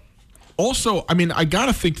now, also, I mean, I got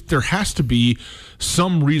to think that there has to be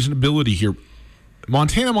some reasonability here.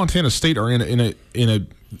 Montana State are in a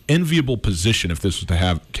enviable position if this was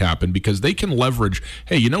to happen, because they can leverage.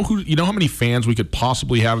 Hey, you know how many fans we could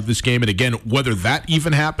possibly have at this game, and again, whether that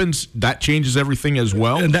even happens, that changes everything as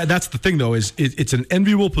well. And that's the thing, though, is it's an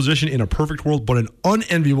enviable position in a perfect world, but an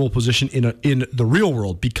unenviable position in the real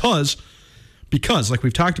world because like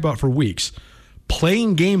we've talked about for weeks,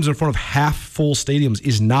 playing games in front of half full stadiums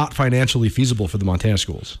is not financially feasible for the Montana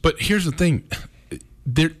schools. But here's the thing: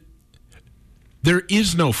 there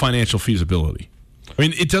is no financial feasibility. I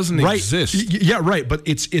mean, it doesn't exist. Yeah, right. But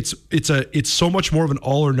it's so much more of an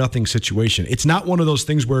all or nothing situation. It's not one of those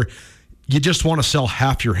things where you just want to sell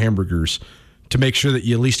half your hamburgers to make sure that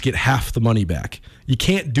you at least get half the money back. You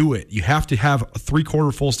can't do it. You have to have a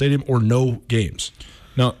 3/4 full stadium or no games.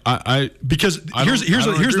 No, here's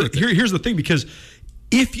the thing, because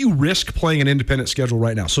if you risk playing an independent schedule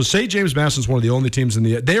right now, so say James Madison's one of the only teams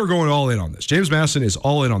they are going all in on this. James Madison is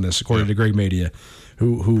all in on this, according to Greg Madia,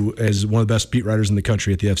 who is one of the best beat writers in the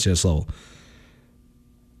country at the FCS level.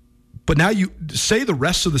 But now you say the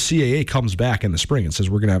rest of the CAA comes back in the spring and says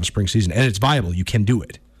we're going to have a spring season, and it's viable. You can do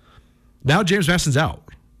it. Now James Madison's out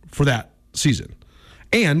for that season.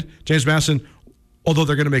 And James Madison, although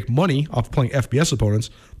they're going to make money off of playing FBS opponents,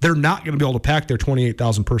 they're not going to be able to pack their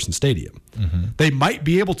 28,000-person stadium. Mm-hmm. They might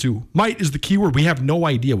be able to. Might is the key word. We have no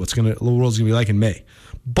idea what the world's going to be like in May.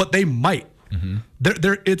 But they might. Mm-hmm.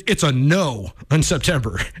 It's a no in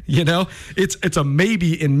September. It's a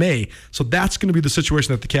maybe in May. So that's going to be the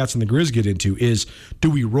situation that the Cats and the Grizz get into, is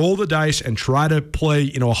do we roll the dice and try to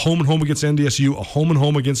play a home and home against NDSU, a home and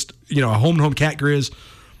home against a home and home Cat Grizz,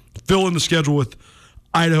 fill in the schedule with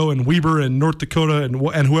Idaho and Weber and North Dakota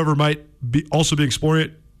and whoever might also be exploring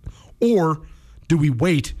it, or do we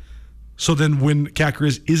wait so then when Cat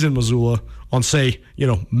Grizz is in Missoula on, say,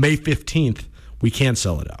 May 15th, we can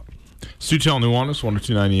sell it out? Stu Tell Nuanez,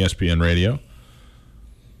 102.9 ESPN Radio.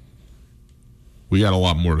 We got a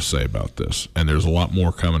lot more to say about this, and there's a lot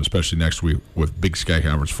more coming, especially next week with Big Sky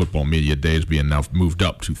Conference Football Media Days being now moved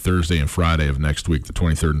up to Thursday and Friday of next week, the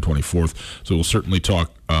 23rd and 24th. So we'll certainly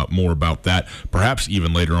talk more about that, perhaps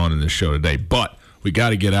even later on in this show today. But we got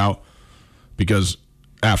to get out, because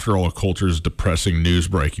after all Coulter's depressing news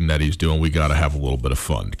breaking that he's doing, we got to have a little bit of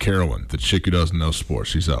fun. Carolyn, the chick who doesn't know sports,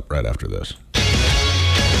 she's up right after this.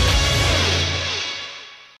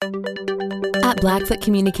 At Blackfoot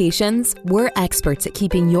Communications, we're experts at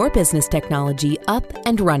keeping your business technology up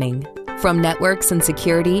and running. From networks and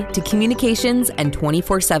security to communications and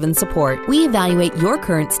 24/7 support, we evaluate your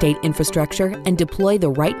current state infrastructure and deploy the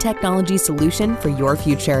right technology solution for your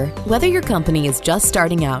future. Whether your company is just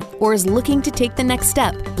starting out or is looking to take the next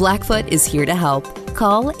step, Blackfoot is here to help.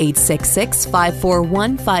 Call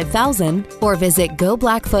 866-541-5000 or visit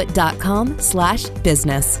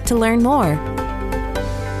goblackfoot.com/business to learn more.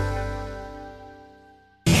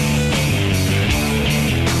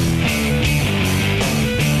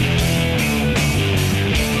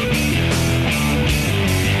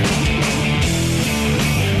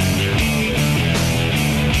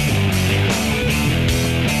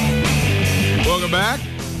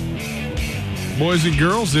 Boys and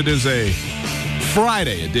girls, it is a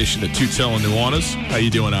Friday edition of Two Tellin' Nuanez. How you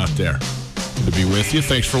doing out there? Good to be with you.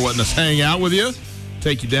 Thanks for letting us hang out with you.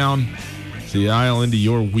 Take you down the aisle into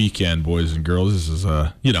your weekend, boys and girls. This is,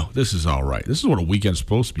 this is all right. This is what a weekend's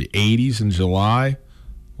supposed to be. 80s in July, a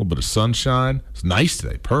little bit of sunshine. It's nice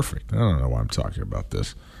today. Perfect. I don't know why I'm talking about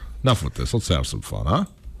this. Enough with this. Let's have some fun, huh?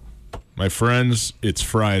 My friends, it's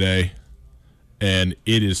Friday. And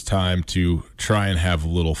it is time to try and have a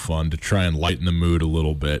little fun, to try and lighten the mood a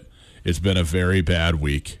little bit. It's been a very bad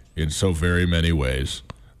week in so very many ways.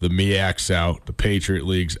 The MEAC's out, the Patriot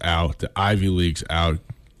League's out, the Ivy League's out.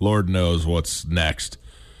 Lord knows what's next.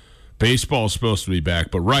 Baseball's supposed to be back,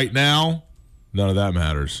 but right now, None of that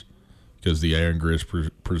matters because the Iron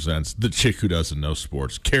Grizz presents The Chick Who Doesn't Know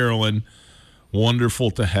Sports. Carolyn,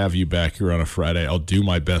 wonderful to have you back here on a Friday. I'll do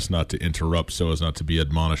my best not to interrupt so as not to be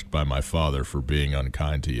admonished by my father for being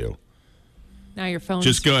unkind to you. Now your phone.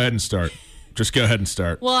 Just go ahead and start. Just go ahead and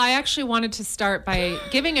start. Well, I actually wanted to start by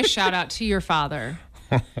giving a shout out to your father,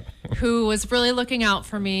 who was really looking out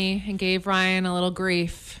for me and gave Ryan a little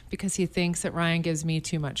grief because he thinks that Ryan gives me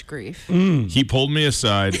too much grief. He pulled me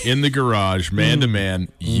aside in the garage, man to man.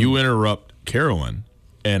 You interrupt Carolyn,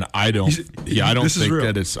 and I don't think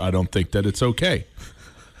that it's okay.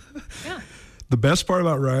 Yeah. The best part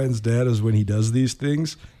about Ryan's dad is when he does these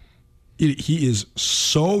things, he is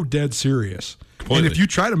so dead serious. Completely. And if you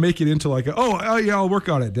try to make it into like, oh yeah, I'll work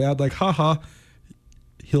on it, Dad, like, haha,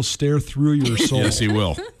 he'll stare through your soul. Yes, he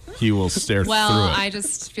will. He will stare through it. Well, I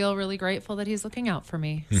just feel really grateful that he's looking out for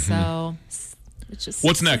me. Mm-hmm. So it's just.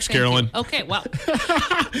 What's next, Carolyn? Okay, well.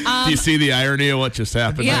 Do you see the irony of what just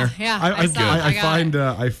happened there? Yeah,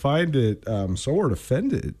 I find it somewhat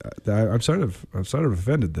offended. I'm sort of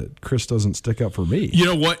offended that Chris doesn't stick up for me. You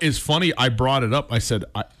know what is funny? I brought it up. I said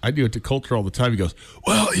I do it to Coulter all the time. He goes,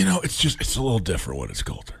 well, it's a little different when it's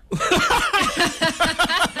Coulter.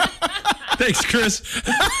 Thanks, Chris.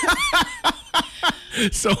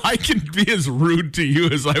 So I can be as rude to you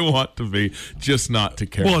as I want to be, just not to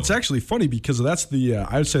Carolyn. Well, it's actually funny because that's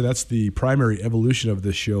I would say that's the primary evolution of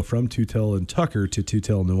this show from Tutel and Tucker to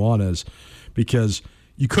Tutel and Nuanez, because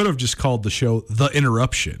you could have just called the show The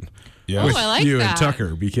Interruption. Yeah. With I like you that. and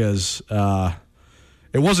Tucker, because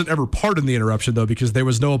it wasn't ever part of the interruption, though, because there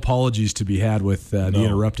was no apologies to be had with the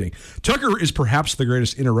interrupting. Tucker is perhaps the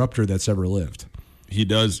greatest interrupter that's ever lived. He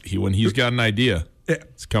does. When he's got an idea,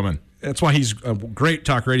 it's coming. That's why he's a great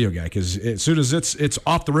talk radio guy, because as soon as it's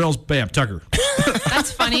off the rails, bam, Tucker.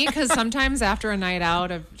 That's funny, because sometimes after a night out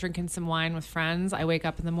of drinking some wine with friends, I wake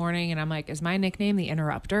up in the morning and I'm like, is my nickname the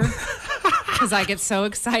Interrupter? Because I get so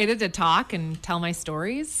excited to talk and tell my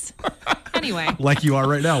stories. Anyway. Like you are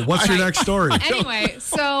right now. What's your next story? Anyway,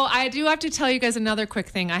 so I do have to tell you guys another quick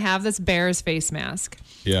thing. I have this Bears face mask.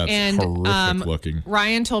 Yeah, it's horrific looking.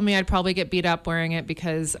 Ryan told me I'd probably get beat up wearing it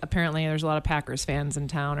because apparently there's a lot of Packers fans in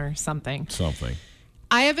town or something.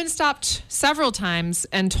 I have been stopped several times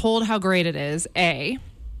and told how great it is, A.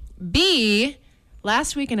 B,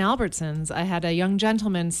 last week in Albertsons, I had a young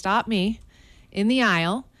gentleman stop me in the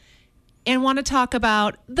aisle and want to talk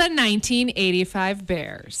about the 1985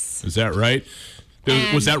 Bears. Is that right?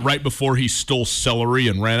 Was that right before he stole celery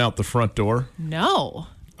and ran out the front door? No.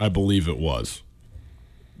 I believe it was.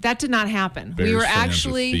 That did not happen. Bears we were fans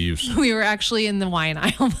are thieves. actually in the wine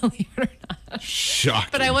aisle, believe it or not. Shocking.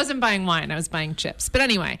 But I wasn't buying wine. I was buying chips. But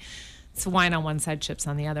anyway, it's wine on one side, chips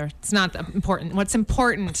on the other. It's not important. What's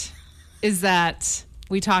important is that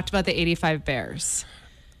we talked about the 85 Bears.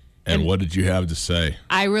 And what did you have to say?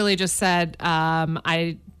 I really just said,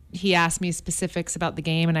 he asked me specifics about the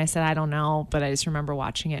game, and I said, I don't know, but I just remember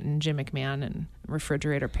watching it, and Jim McMahon and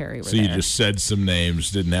Refrigerator Perry were there. So you just said some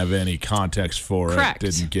names, didn't have any context for Correct.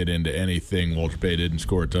 it, didn't get into anything. Walter Payton didn't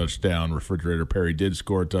score a touchdown. Refrigerator Perry did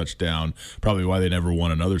score a touchdown. Probably why they never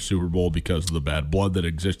won another Super Bowl, because of the bad blood that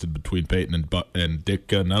existed between Peyton and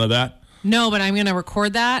Ditka. None of that? No, but I'm going to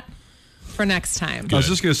record that for next time. I was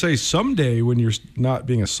just going to say, someday when you're not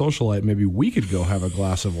being a socialite, maybe we could go have a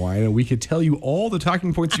glass of wine and we could tell you all the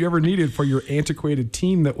talking points you ever needed for your antiquated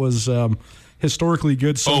team that was historically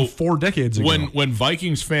good 4 decades ago. When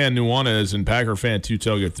Vikings fan Nuanez and Packer fan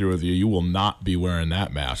Tutel get through with you, you will not be wearing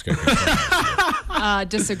that mask. I can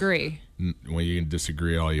disagree. Well, you can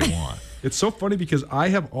disagree all you want. It's so funny because I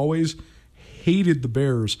have always hated the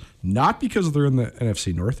Bears, not because they're in the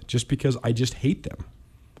NFC North, just because I just hate them.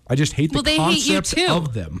 I just hate the concept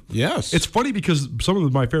of them. Yes. It's funny because some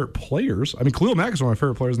of my favorite players, Khalil Mack is one of my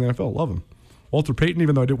favorite players in the NFL. Love him. Walter Payton,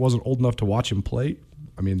 even though I wasn't old enough to watch him play,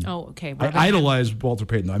 okay. I idolized Walter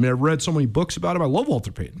Payton. I've read so many books about him. I love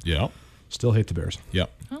Walter Payton. Yeah. Still hate the Bears.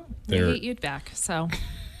 Yep. Oh, I hate you back, so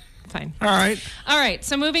fine. All right,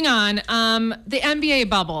 so moving on. The NBA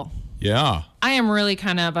bubble. Yeah. I am really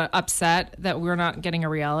kind of upset that we're not getting a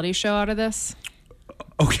reality show out of this.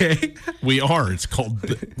 Okay. We are. It's called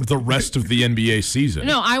the rest of the NBA season.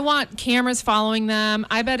 No, I want cameras following them.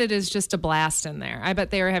 I bet it is just a blast in there. I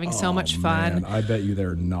bet they are having so much fun. Man, I bet you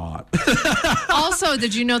they're not. Also,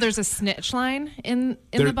 did you know there's a snitch line in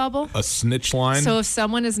the bubble? A snitch line? So if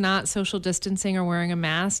someone is not social distancing or wearing a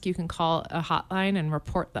mask, you can call a hotline and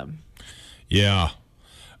report them. Yeah.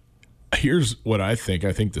 Here's what I think.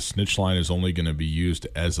 I think the snitch line is only going to be used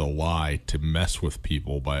as a lie to mess with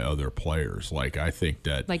people by other players. I think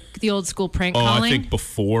that... Like the old school prank calling? I think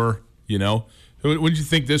before, Wouldn't you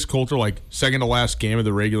think this, Coulter, like second to last game of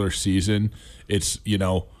the regular season, it's,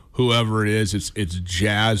 whoever it is, it's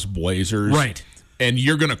Jazz Blazers. Right. And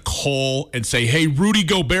you're going to call and say, hey, Rudy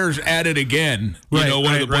Gobert's at it again. One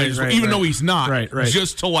of the Blazers, even though he's not. Right.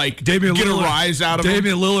 Just to, get Lillard, a rise out of him.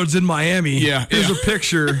 Damian Lillard's in Miami. Yeah. Here's a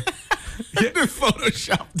picture. They're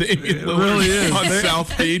Photoshop Damian Lillard really is. on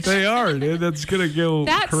South Beach. They are, dude. That's going to go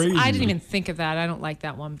crazy. I didn't even think of that. I don't like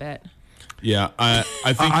that one bit. Yeah, I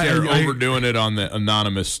think they're overdoing it on the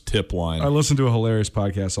anonymous tip line. I listened to a hilarious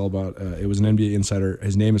podcast all about it was an NBA insider.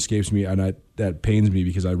 His name escapes me, and that pains me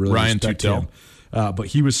because I really Ryan respect Tutel. him. But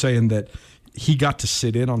he was saying that he got to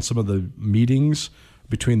sit in on some of the meetings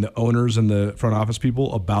between the owners and the front office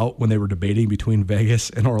people about when they were debating between Vegas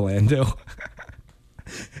and Orlando.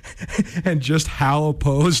 And just how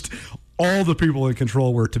opposed all the people in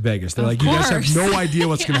control were to Vegas. They're like, you guys have no idea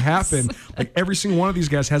what's going to happen. Like every single one of these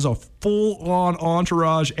guys has a full-on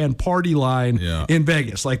entourage and party line in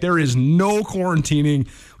Vegas. Like there is no quarantining.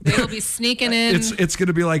 They'll be sneaking in. It's going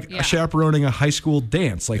to be like chaperoning a high school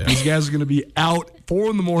dance. Like these guys are going to be out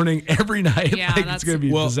 4 a.m. every night. Yeah, it's going to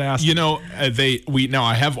be a disaster.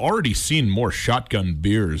 I have already seen more shotgun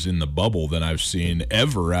beers in the bubble than I've seen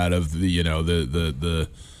ever out of the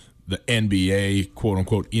NBA, quote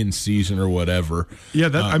unquote, in season or whatever.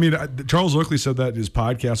 Yeah, Charles Oakley said that in his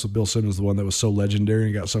podcast with Bill Simmons, the one that was so legendary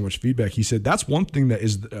and got so much feedback. He said that's one thing that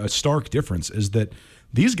is a stark difference is that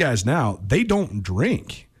these guys now, they don't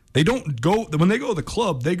drink. They don't go, when they go to the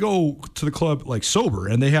club, they go to the club like sober,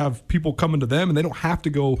 and they have people coming to them, and they don't have to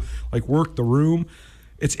go like work the room.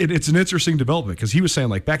 It's an interesting development because he was saying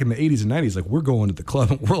like back in the 80s and 90s, like we're going to the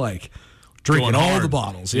club and we're like drinking all the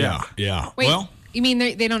bottles. Yeah. Wait, well, you mean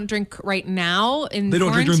they don't drink right now in They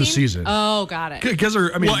don't drink during the season. Oh, got it. Because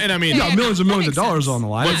millions and millions of dollars on the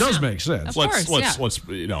line. It does make sense. Let's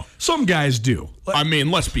some guys do.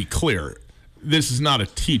 Let's be clear. This is not a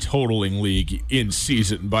teetotaling league in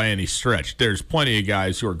season by any stretch. There's plenty of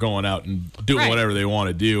guys who are going out and doing whatever they want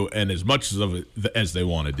to do, and as much of it as they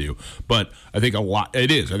want to do. But I think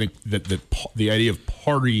it is. I think that the idea of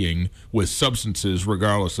partying with substances,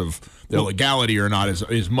 regardless of the legality or not,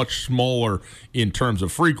 is much smaller in terms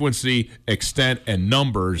of frequency, extent, and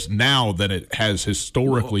numbers now than it has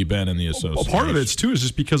historically been in the association. Part of it too is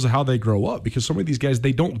just because of how they grow up. Because some of these guys,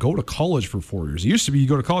 they don't go to college for 4 years. It used to be you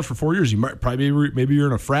go to college for 4 years, you might maybe you're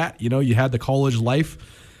in a frat. You had the college life.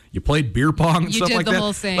 You played beer pong and stuff like that.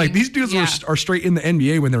 Whole thing. Like these dudes are straight in the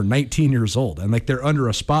NBA when they're 19 years old, and like they're under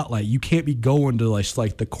a spotlight. You can't be going to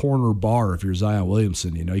like the corner bar if you're Zion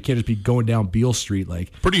Williamson. You can't just be going down Beale Street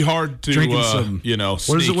like pretty hard to drinking some. What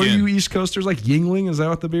are you East Coasters like? Yingling, is that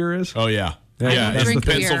what the beer is? Oh yeah, that's the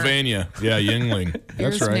Pennsylvania. Yeah, Yingling.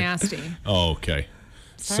 That's right. Nasty. Oh, okay.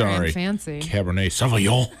 Sorry, I'm fancy. Cabernet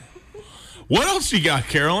Sauvignon. What else you got,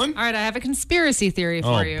 Carolyn? All right, I have a conspiracy theory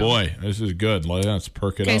for you. Oh, boy. This is good. Let's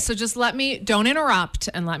perk it up. Okay, so just don't interrupt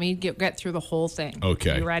and let me get through the whole thing.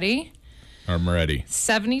 Okay. You ready? I'm ready.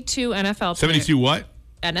 72 NFL players. 72 what?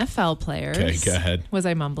 NFL players. Okay, go ahead. Was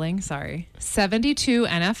I mumbling? Sorry. 72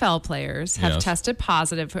 NFL players have tested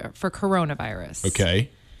positive for coronavirus. Okay.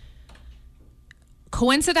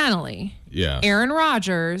 Coincidentally, Aaron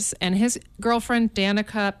Rodgers and his girlfriend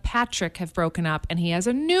Danica Patrick have broken up, and he has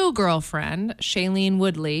a new girlfriend, Shailene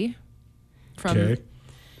Woodley.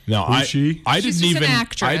 Now, I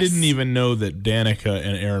didn't even know that Danica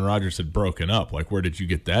and Aaron Rodgers had broken up. Like, where did you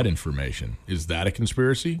get that information? Is that a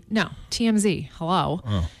conspiracy? No, TMZ. Hello.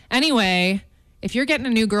 Oh. Anyway, if you're getting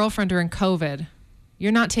a new girlfriend during COVID,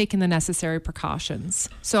 you're not taking the necessary precautions.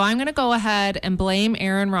 So I'm going to go ahead and blame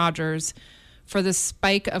Aaron Rodgers for the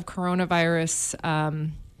spike of coronavirus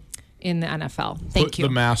in the NFL. Thank you. Put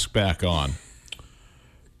the mask back on.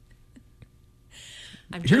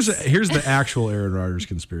 Here's the actual Aaron Rodgers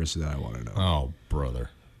conspiracy that I want to know. Oh,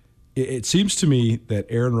 brother. It seems to me that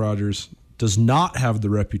Aaron Rodgers does not have the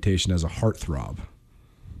reputation as a heartthrob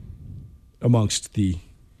amongst the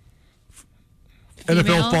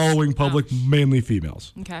NFL following public, mainly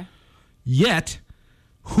females. Okay. Yet,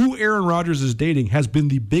 who Aaron Rodgers is dating has been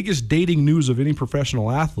the biggest dating news of any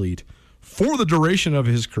professional athlete for the duration of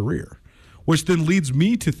his career, which then leads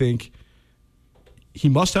me to think he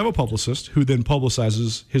must have a publicist who then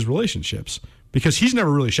publicizes his relationships, because he's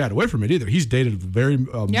never really shied away from it either. He's dated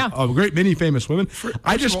a great many famous women.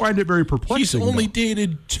 I just find it very perplexing. He's only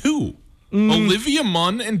dated 2. Olivia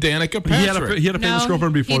Munn and Danica Patrick. He had a famous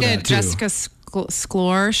girlfriend before that, too. He did. Jessica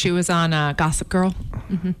Sklar. She was on Gossip Girl.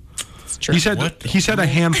 Mm-hmm. True. He's had a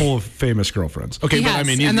handful of famous girlfriends. Okay,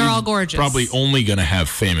 and they're all gorgeous. Probably only going to have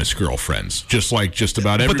famous girlfriends, just like just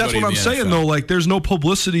about everybody. But that's what I'm saying, NFL. though. Like, there's no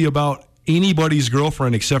publicity about anybody's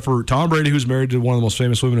girlfriend except for Tom Brady, who's married to one of the most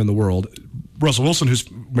famous women in the world. Russell Wilson, who's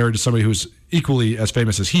married to somebody who's equally as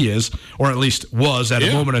famous as he is, or at least was at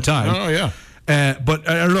a moment in time. Oh, yeah. But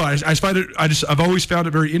I don't know. I find it. I've always found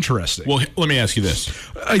it very interesting. Well, let me ask you this: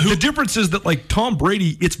 the difference is that, like Tom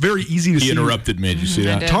Brady, it's very easy to see. He interrupted me. Did you see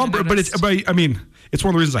that? Tom Brady, but it's. I mean, it's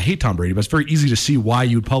one of the reasons I hate Tom Brady. But it's very easy to see why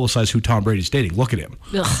you'd publicize who Tom Brady's dating. Look at him.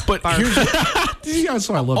 Ugh, but here's that's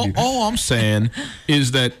why I love you. All I'm saying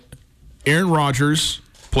is that Aaron Rodgers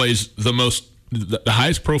plays the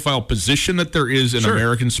highest profile position that there is in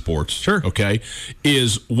American sports. Sure. Okay,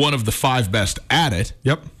 is one of the 5 best at it.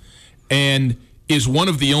 Yep. And is one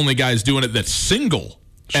of the only guys doing it that's single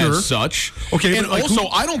as such. Okay, and also,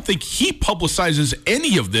 I don't think he publicizes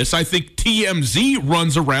any of this. I think TMZ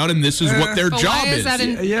runs around, and this is what their job is.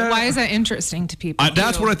 Why is that interesting to people?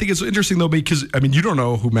 That's what I think is interesting, though, because, I mean, you don't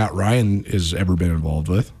know who Matt Ryan has ever been involved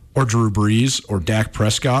with, or Drew Brees, or Dak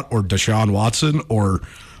Prescott, or Deshaun Watson, or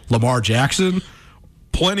Lamar Jackson.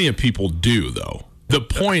 Plenty of people do, though. The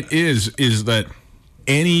point is that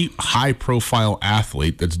any high-profile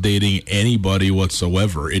athlete that's dating anybody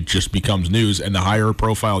whatsoever, it just becomes news. And the higher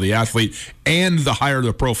profile the athlete and the higher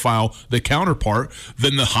the profile the counterpart,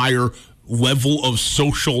 then the higher level of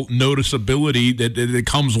social noticeability that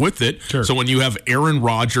comes with it. Sure. So when you have Aaron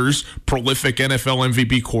Rodgers, prolific NFL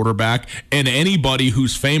MVP quarterback, and anybody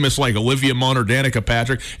who's famous like Olivia Munn or Danica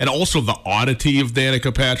Patrick, and also the oddity of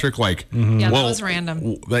Danica Patrick, like, that was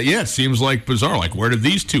random. It seems like bizarre. Like, where did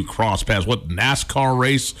these two cross paths? What NASCAR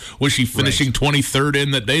race was she finishing 23rd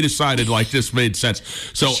in that they decided like this made sense?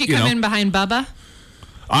 So she come in behind Bubba?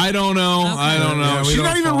 I don't know. Okay. I don't know. Yeah, she's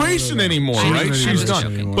not even racing anymore, right? She's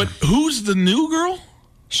done. But who's the new girl?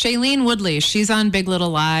 Shailene Woodley. She's on Big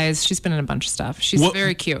Little Lies. She's been in a bunch of stuff. She's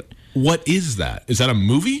very cute. What is that? Is that a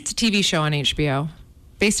movie? It's a TV show on HBO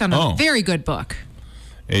based on a very good book.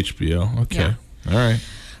 HBO. Okay. Yeah. All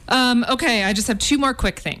right. Okay, I just have 2 more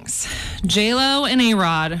quick things. J-Lo and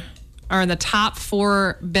A-Rod are in the top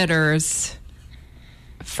 4 bidders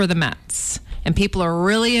for the Mets. And people are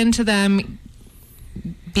really into them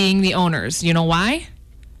being the owners. You know why?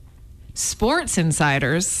 Sports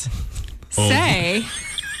insiders say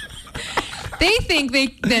they think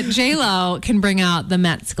that J-Lo can bring out the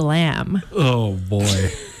Mets glam. Oh,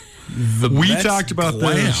 boy. We talked about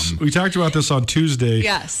this on Tuesday.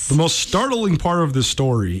 Yes. The most startling part of this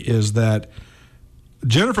story is that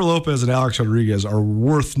Jennifer Lopez and Alex Rodriguez are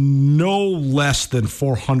worth no less than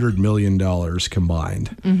 $400 million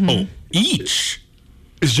combined. Mm-hmm. Oh, each?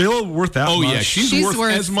 Is J-Lo worth that much? Oh, yeah. She's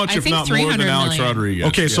worth as much, if not more, than Alex Rodriguez.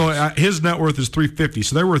 Okay, so his net worth is $350,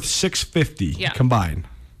 so they're worth $650 combined.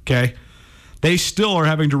 Okay? They still are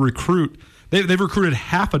having to recruit. They've recruited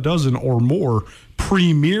half a dozen or more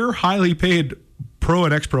premier, highly paid pro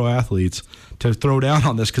and ex-pro athletes to throw down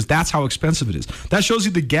on this because that's how expensive it is. That shows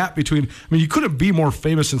you the gap between, I mean, you couldn't be more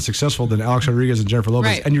famous and successful than Alex Rodriguez and Jennifer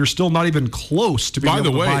Lopez, and you're still not even close to being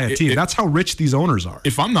able to buy a team. That's how rich these owners are.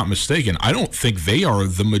 If I'm not mistaken, I don't think they are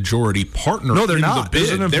the majority partner. No, they're not.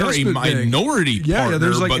 They're a minority partner. Yeah,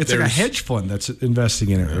 it's like a hedge fund that's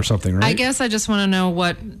investing in it or something, right? I guess I just want to know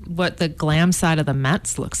what the glam side of the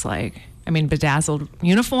Mets looks like. I mean, bedazzled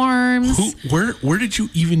uniforms. Where did you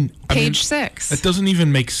even... Page 6. That doesn't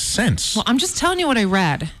even make sense. Well, I'm just telling you what I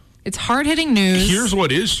read. It's hard-hitting news. Here's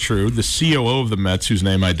what is true. The COO of the Mets, whose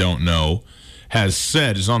name I don't know,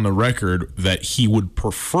 is on the record that he would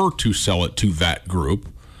prefer to sell it to that group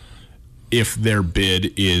if their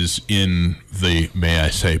bid is in the, may I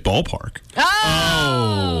say, ballpark.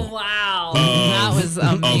 Oh wow. That was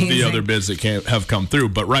amazing. Of the other bids that have come through.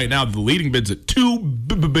 But right now, the leading bid's at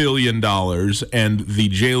 $2 billion, and the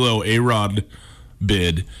J-Lo A-Rod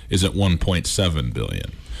bid is at $1.7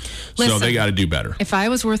 billion. Listen, so they got to do better. If I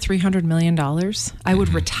was worth $300 million, I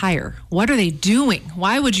would retire. What are they doing?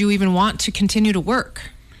 Why would you even want to continue to work?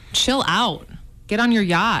 Chill out. Get on your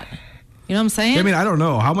yacht. You know what I'm saying? I mean, I don't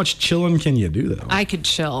know. How much chilling can you do, though? I could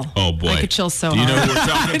chill. Oh, boy. I could chill so hard. Do you know hard. who we're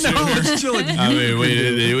talking to? I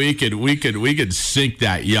mean, we could sink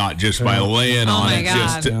that yacht just by laying on it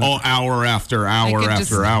just hour after hour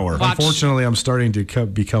after hour. Unfortunately, I'm starting to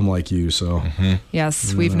become like you, so.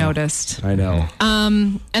 Yes, we've noticed. I know.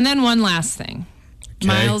 And then one last thing. Okay.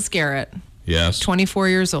 Myles Garrett. Yes. 24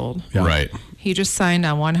 years old. Yeah. Right. He just signed a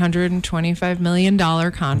 $125 million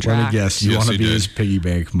contract. Let me guess. You want to be his piggy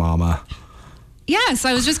bank mama. Yes,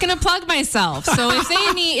 I was just going to plug myself. So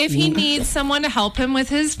if he needs someone to help him with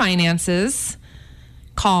his finances,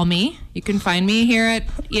 call me. You can find me here at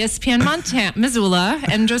ESPN Missoula,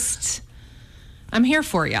 and I'm here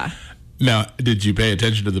for you. Now, did you pay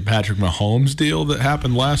attention to the Patrick Mahomes deal that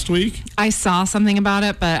happened last week? I saw something about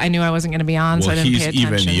it, but I knew I wasn't going to be on, so I didn't pay attention.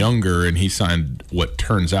 He's even younger, and he signed what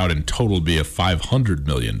turns out in total to be a $500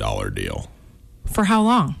 million deal. For how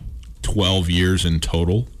long? 12 years in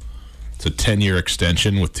total. It's a 10-year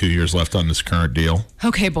extension with 2 years left on this current deal.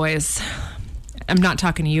 Okay, boys. I'm not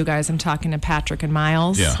talking to you guys. I'm talking to Patrick and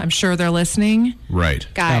Miles. Yeah. I'm sure they're listening. Right.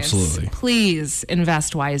 Guys, absolutely. Please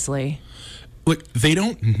invest wisely. Look, they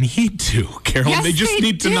don't need to, Carolyn. Yes, they just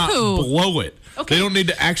need to not blow it. Okay. They don't need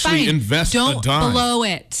to actually invest a dime. Don't blow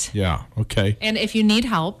it. Yeah, okay. And if you need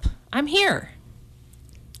help, I'm here.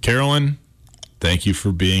 Carolyn, thank you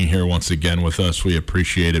for being here once again with us. We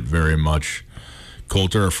appreciate it very much.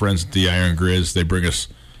 Coulter, our friends at the Iron Grizz, they bring us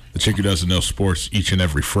the Chick Who Doesn't Know Sports each and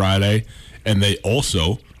every Friday. And they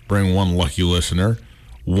also bring one lucky listener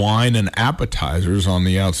wine and appetizers on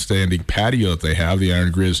the outstanding patio that they have, the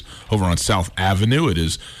Iron Grizz over on South Avenue. It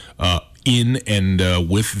is in and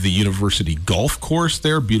with the University Golf Course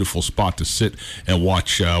there. Beautiful spot to sit and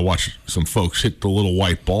watch some folks hit the little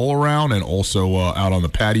white ball around, and also out on the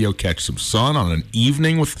patio catch some sun on an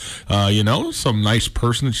evening with some nice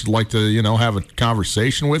person that you'd like to have a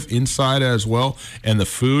conversation with inside as well. And the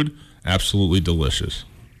food, absolutely delicious.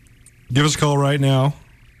 Give us a call right now.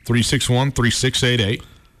 361-3688.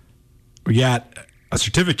 We got a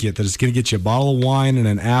certificate that is going to get you a bottle of wine and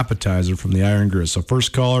an appetizer from the Iron Grizz. So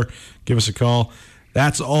first caller, give us a call.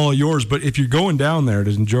 That's all yours. But if you're going down there to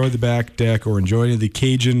enjoy the back deck or enjoy any of the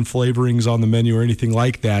Cajun flavorings on the menu or anything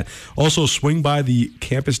like that, also swing by the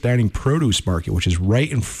Campus Dining Produce Market, which is right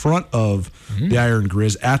in front of the Iron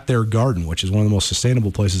Grizz at their garden, which is one of the most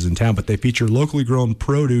sustainable places in town. But they feature locally grown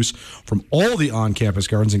produce from all the on-campus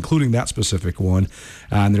gardens, including that specific one.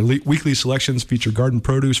 And their weekly selections feature garden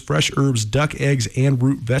produce, fresh herbs, duck eggs, and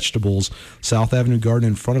root vegetables. South Avenue Garden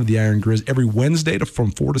in front of the Iron Grizz every Wednesday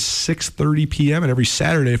from 4 to 6:30 p.m. and every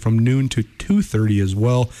Saturday from noon to 2:30 as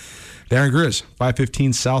well. The Iron Grizz,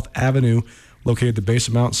 515 South Avenue, located at the base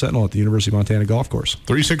of Mount Sentinel at the University of Montana Golf Course.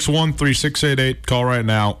 361-3688. Call right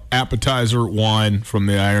now. Appetizer wine from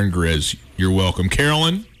the Iron Grizz. You're welcome.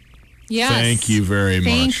 Carolyn? Yes. Thank you very much.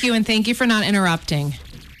 Thank you, and thank you for not interrupting.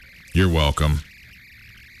 You're welcome.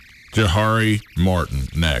 Jahari Martin,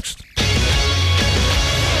 next.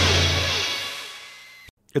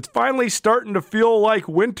 It's finally starting to feel like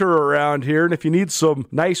winter around here, and if you need some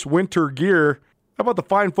nice winter gear, how about the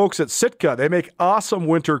fine folks at Sitka? They make awesome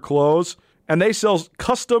winter clothes, and they sell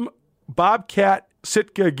custom Bobcat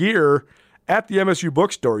Sitka gear at the MSU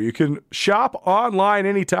Bookstore. You can shop online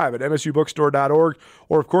anytime at msubookstore.org,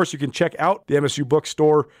 or of course you can check out the MSU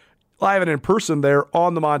Bookstore live and in person there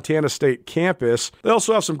on the Montana State campus. They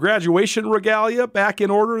also have some graduation regalia back in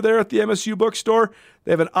order there at the MSU Bookstore.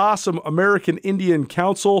 They have an awesome American Indian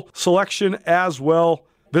Council selection as well.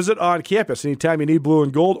 Visit on campus anytime you need blue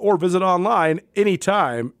and gold, or visit online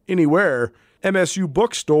anytime, anywhere,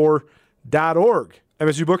 msubookstore.org.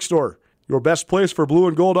 MSU Bookstore, your best place for blue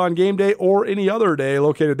and gold on game day or any other day,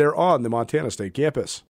 located there on the Montana State campus.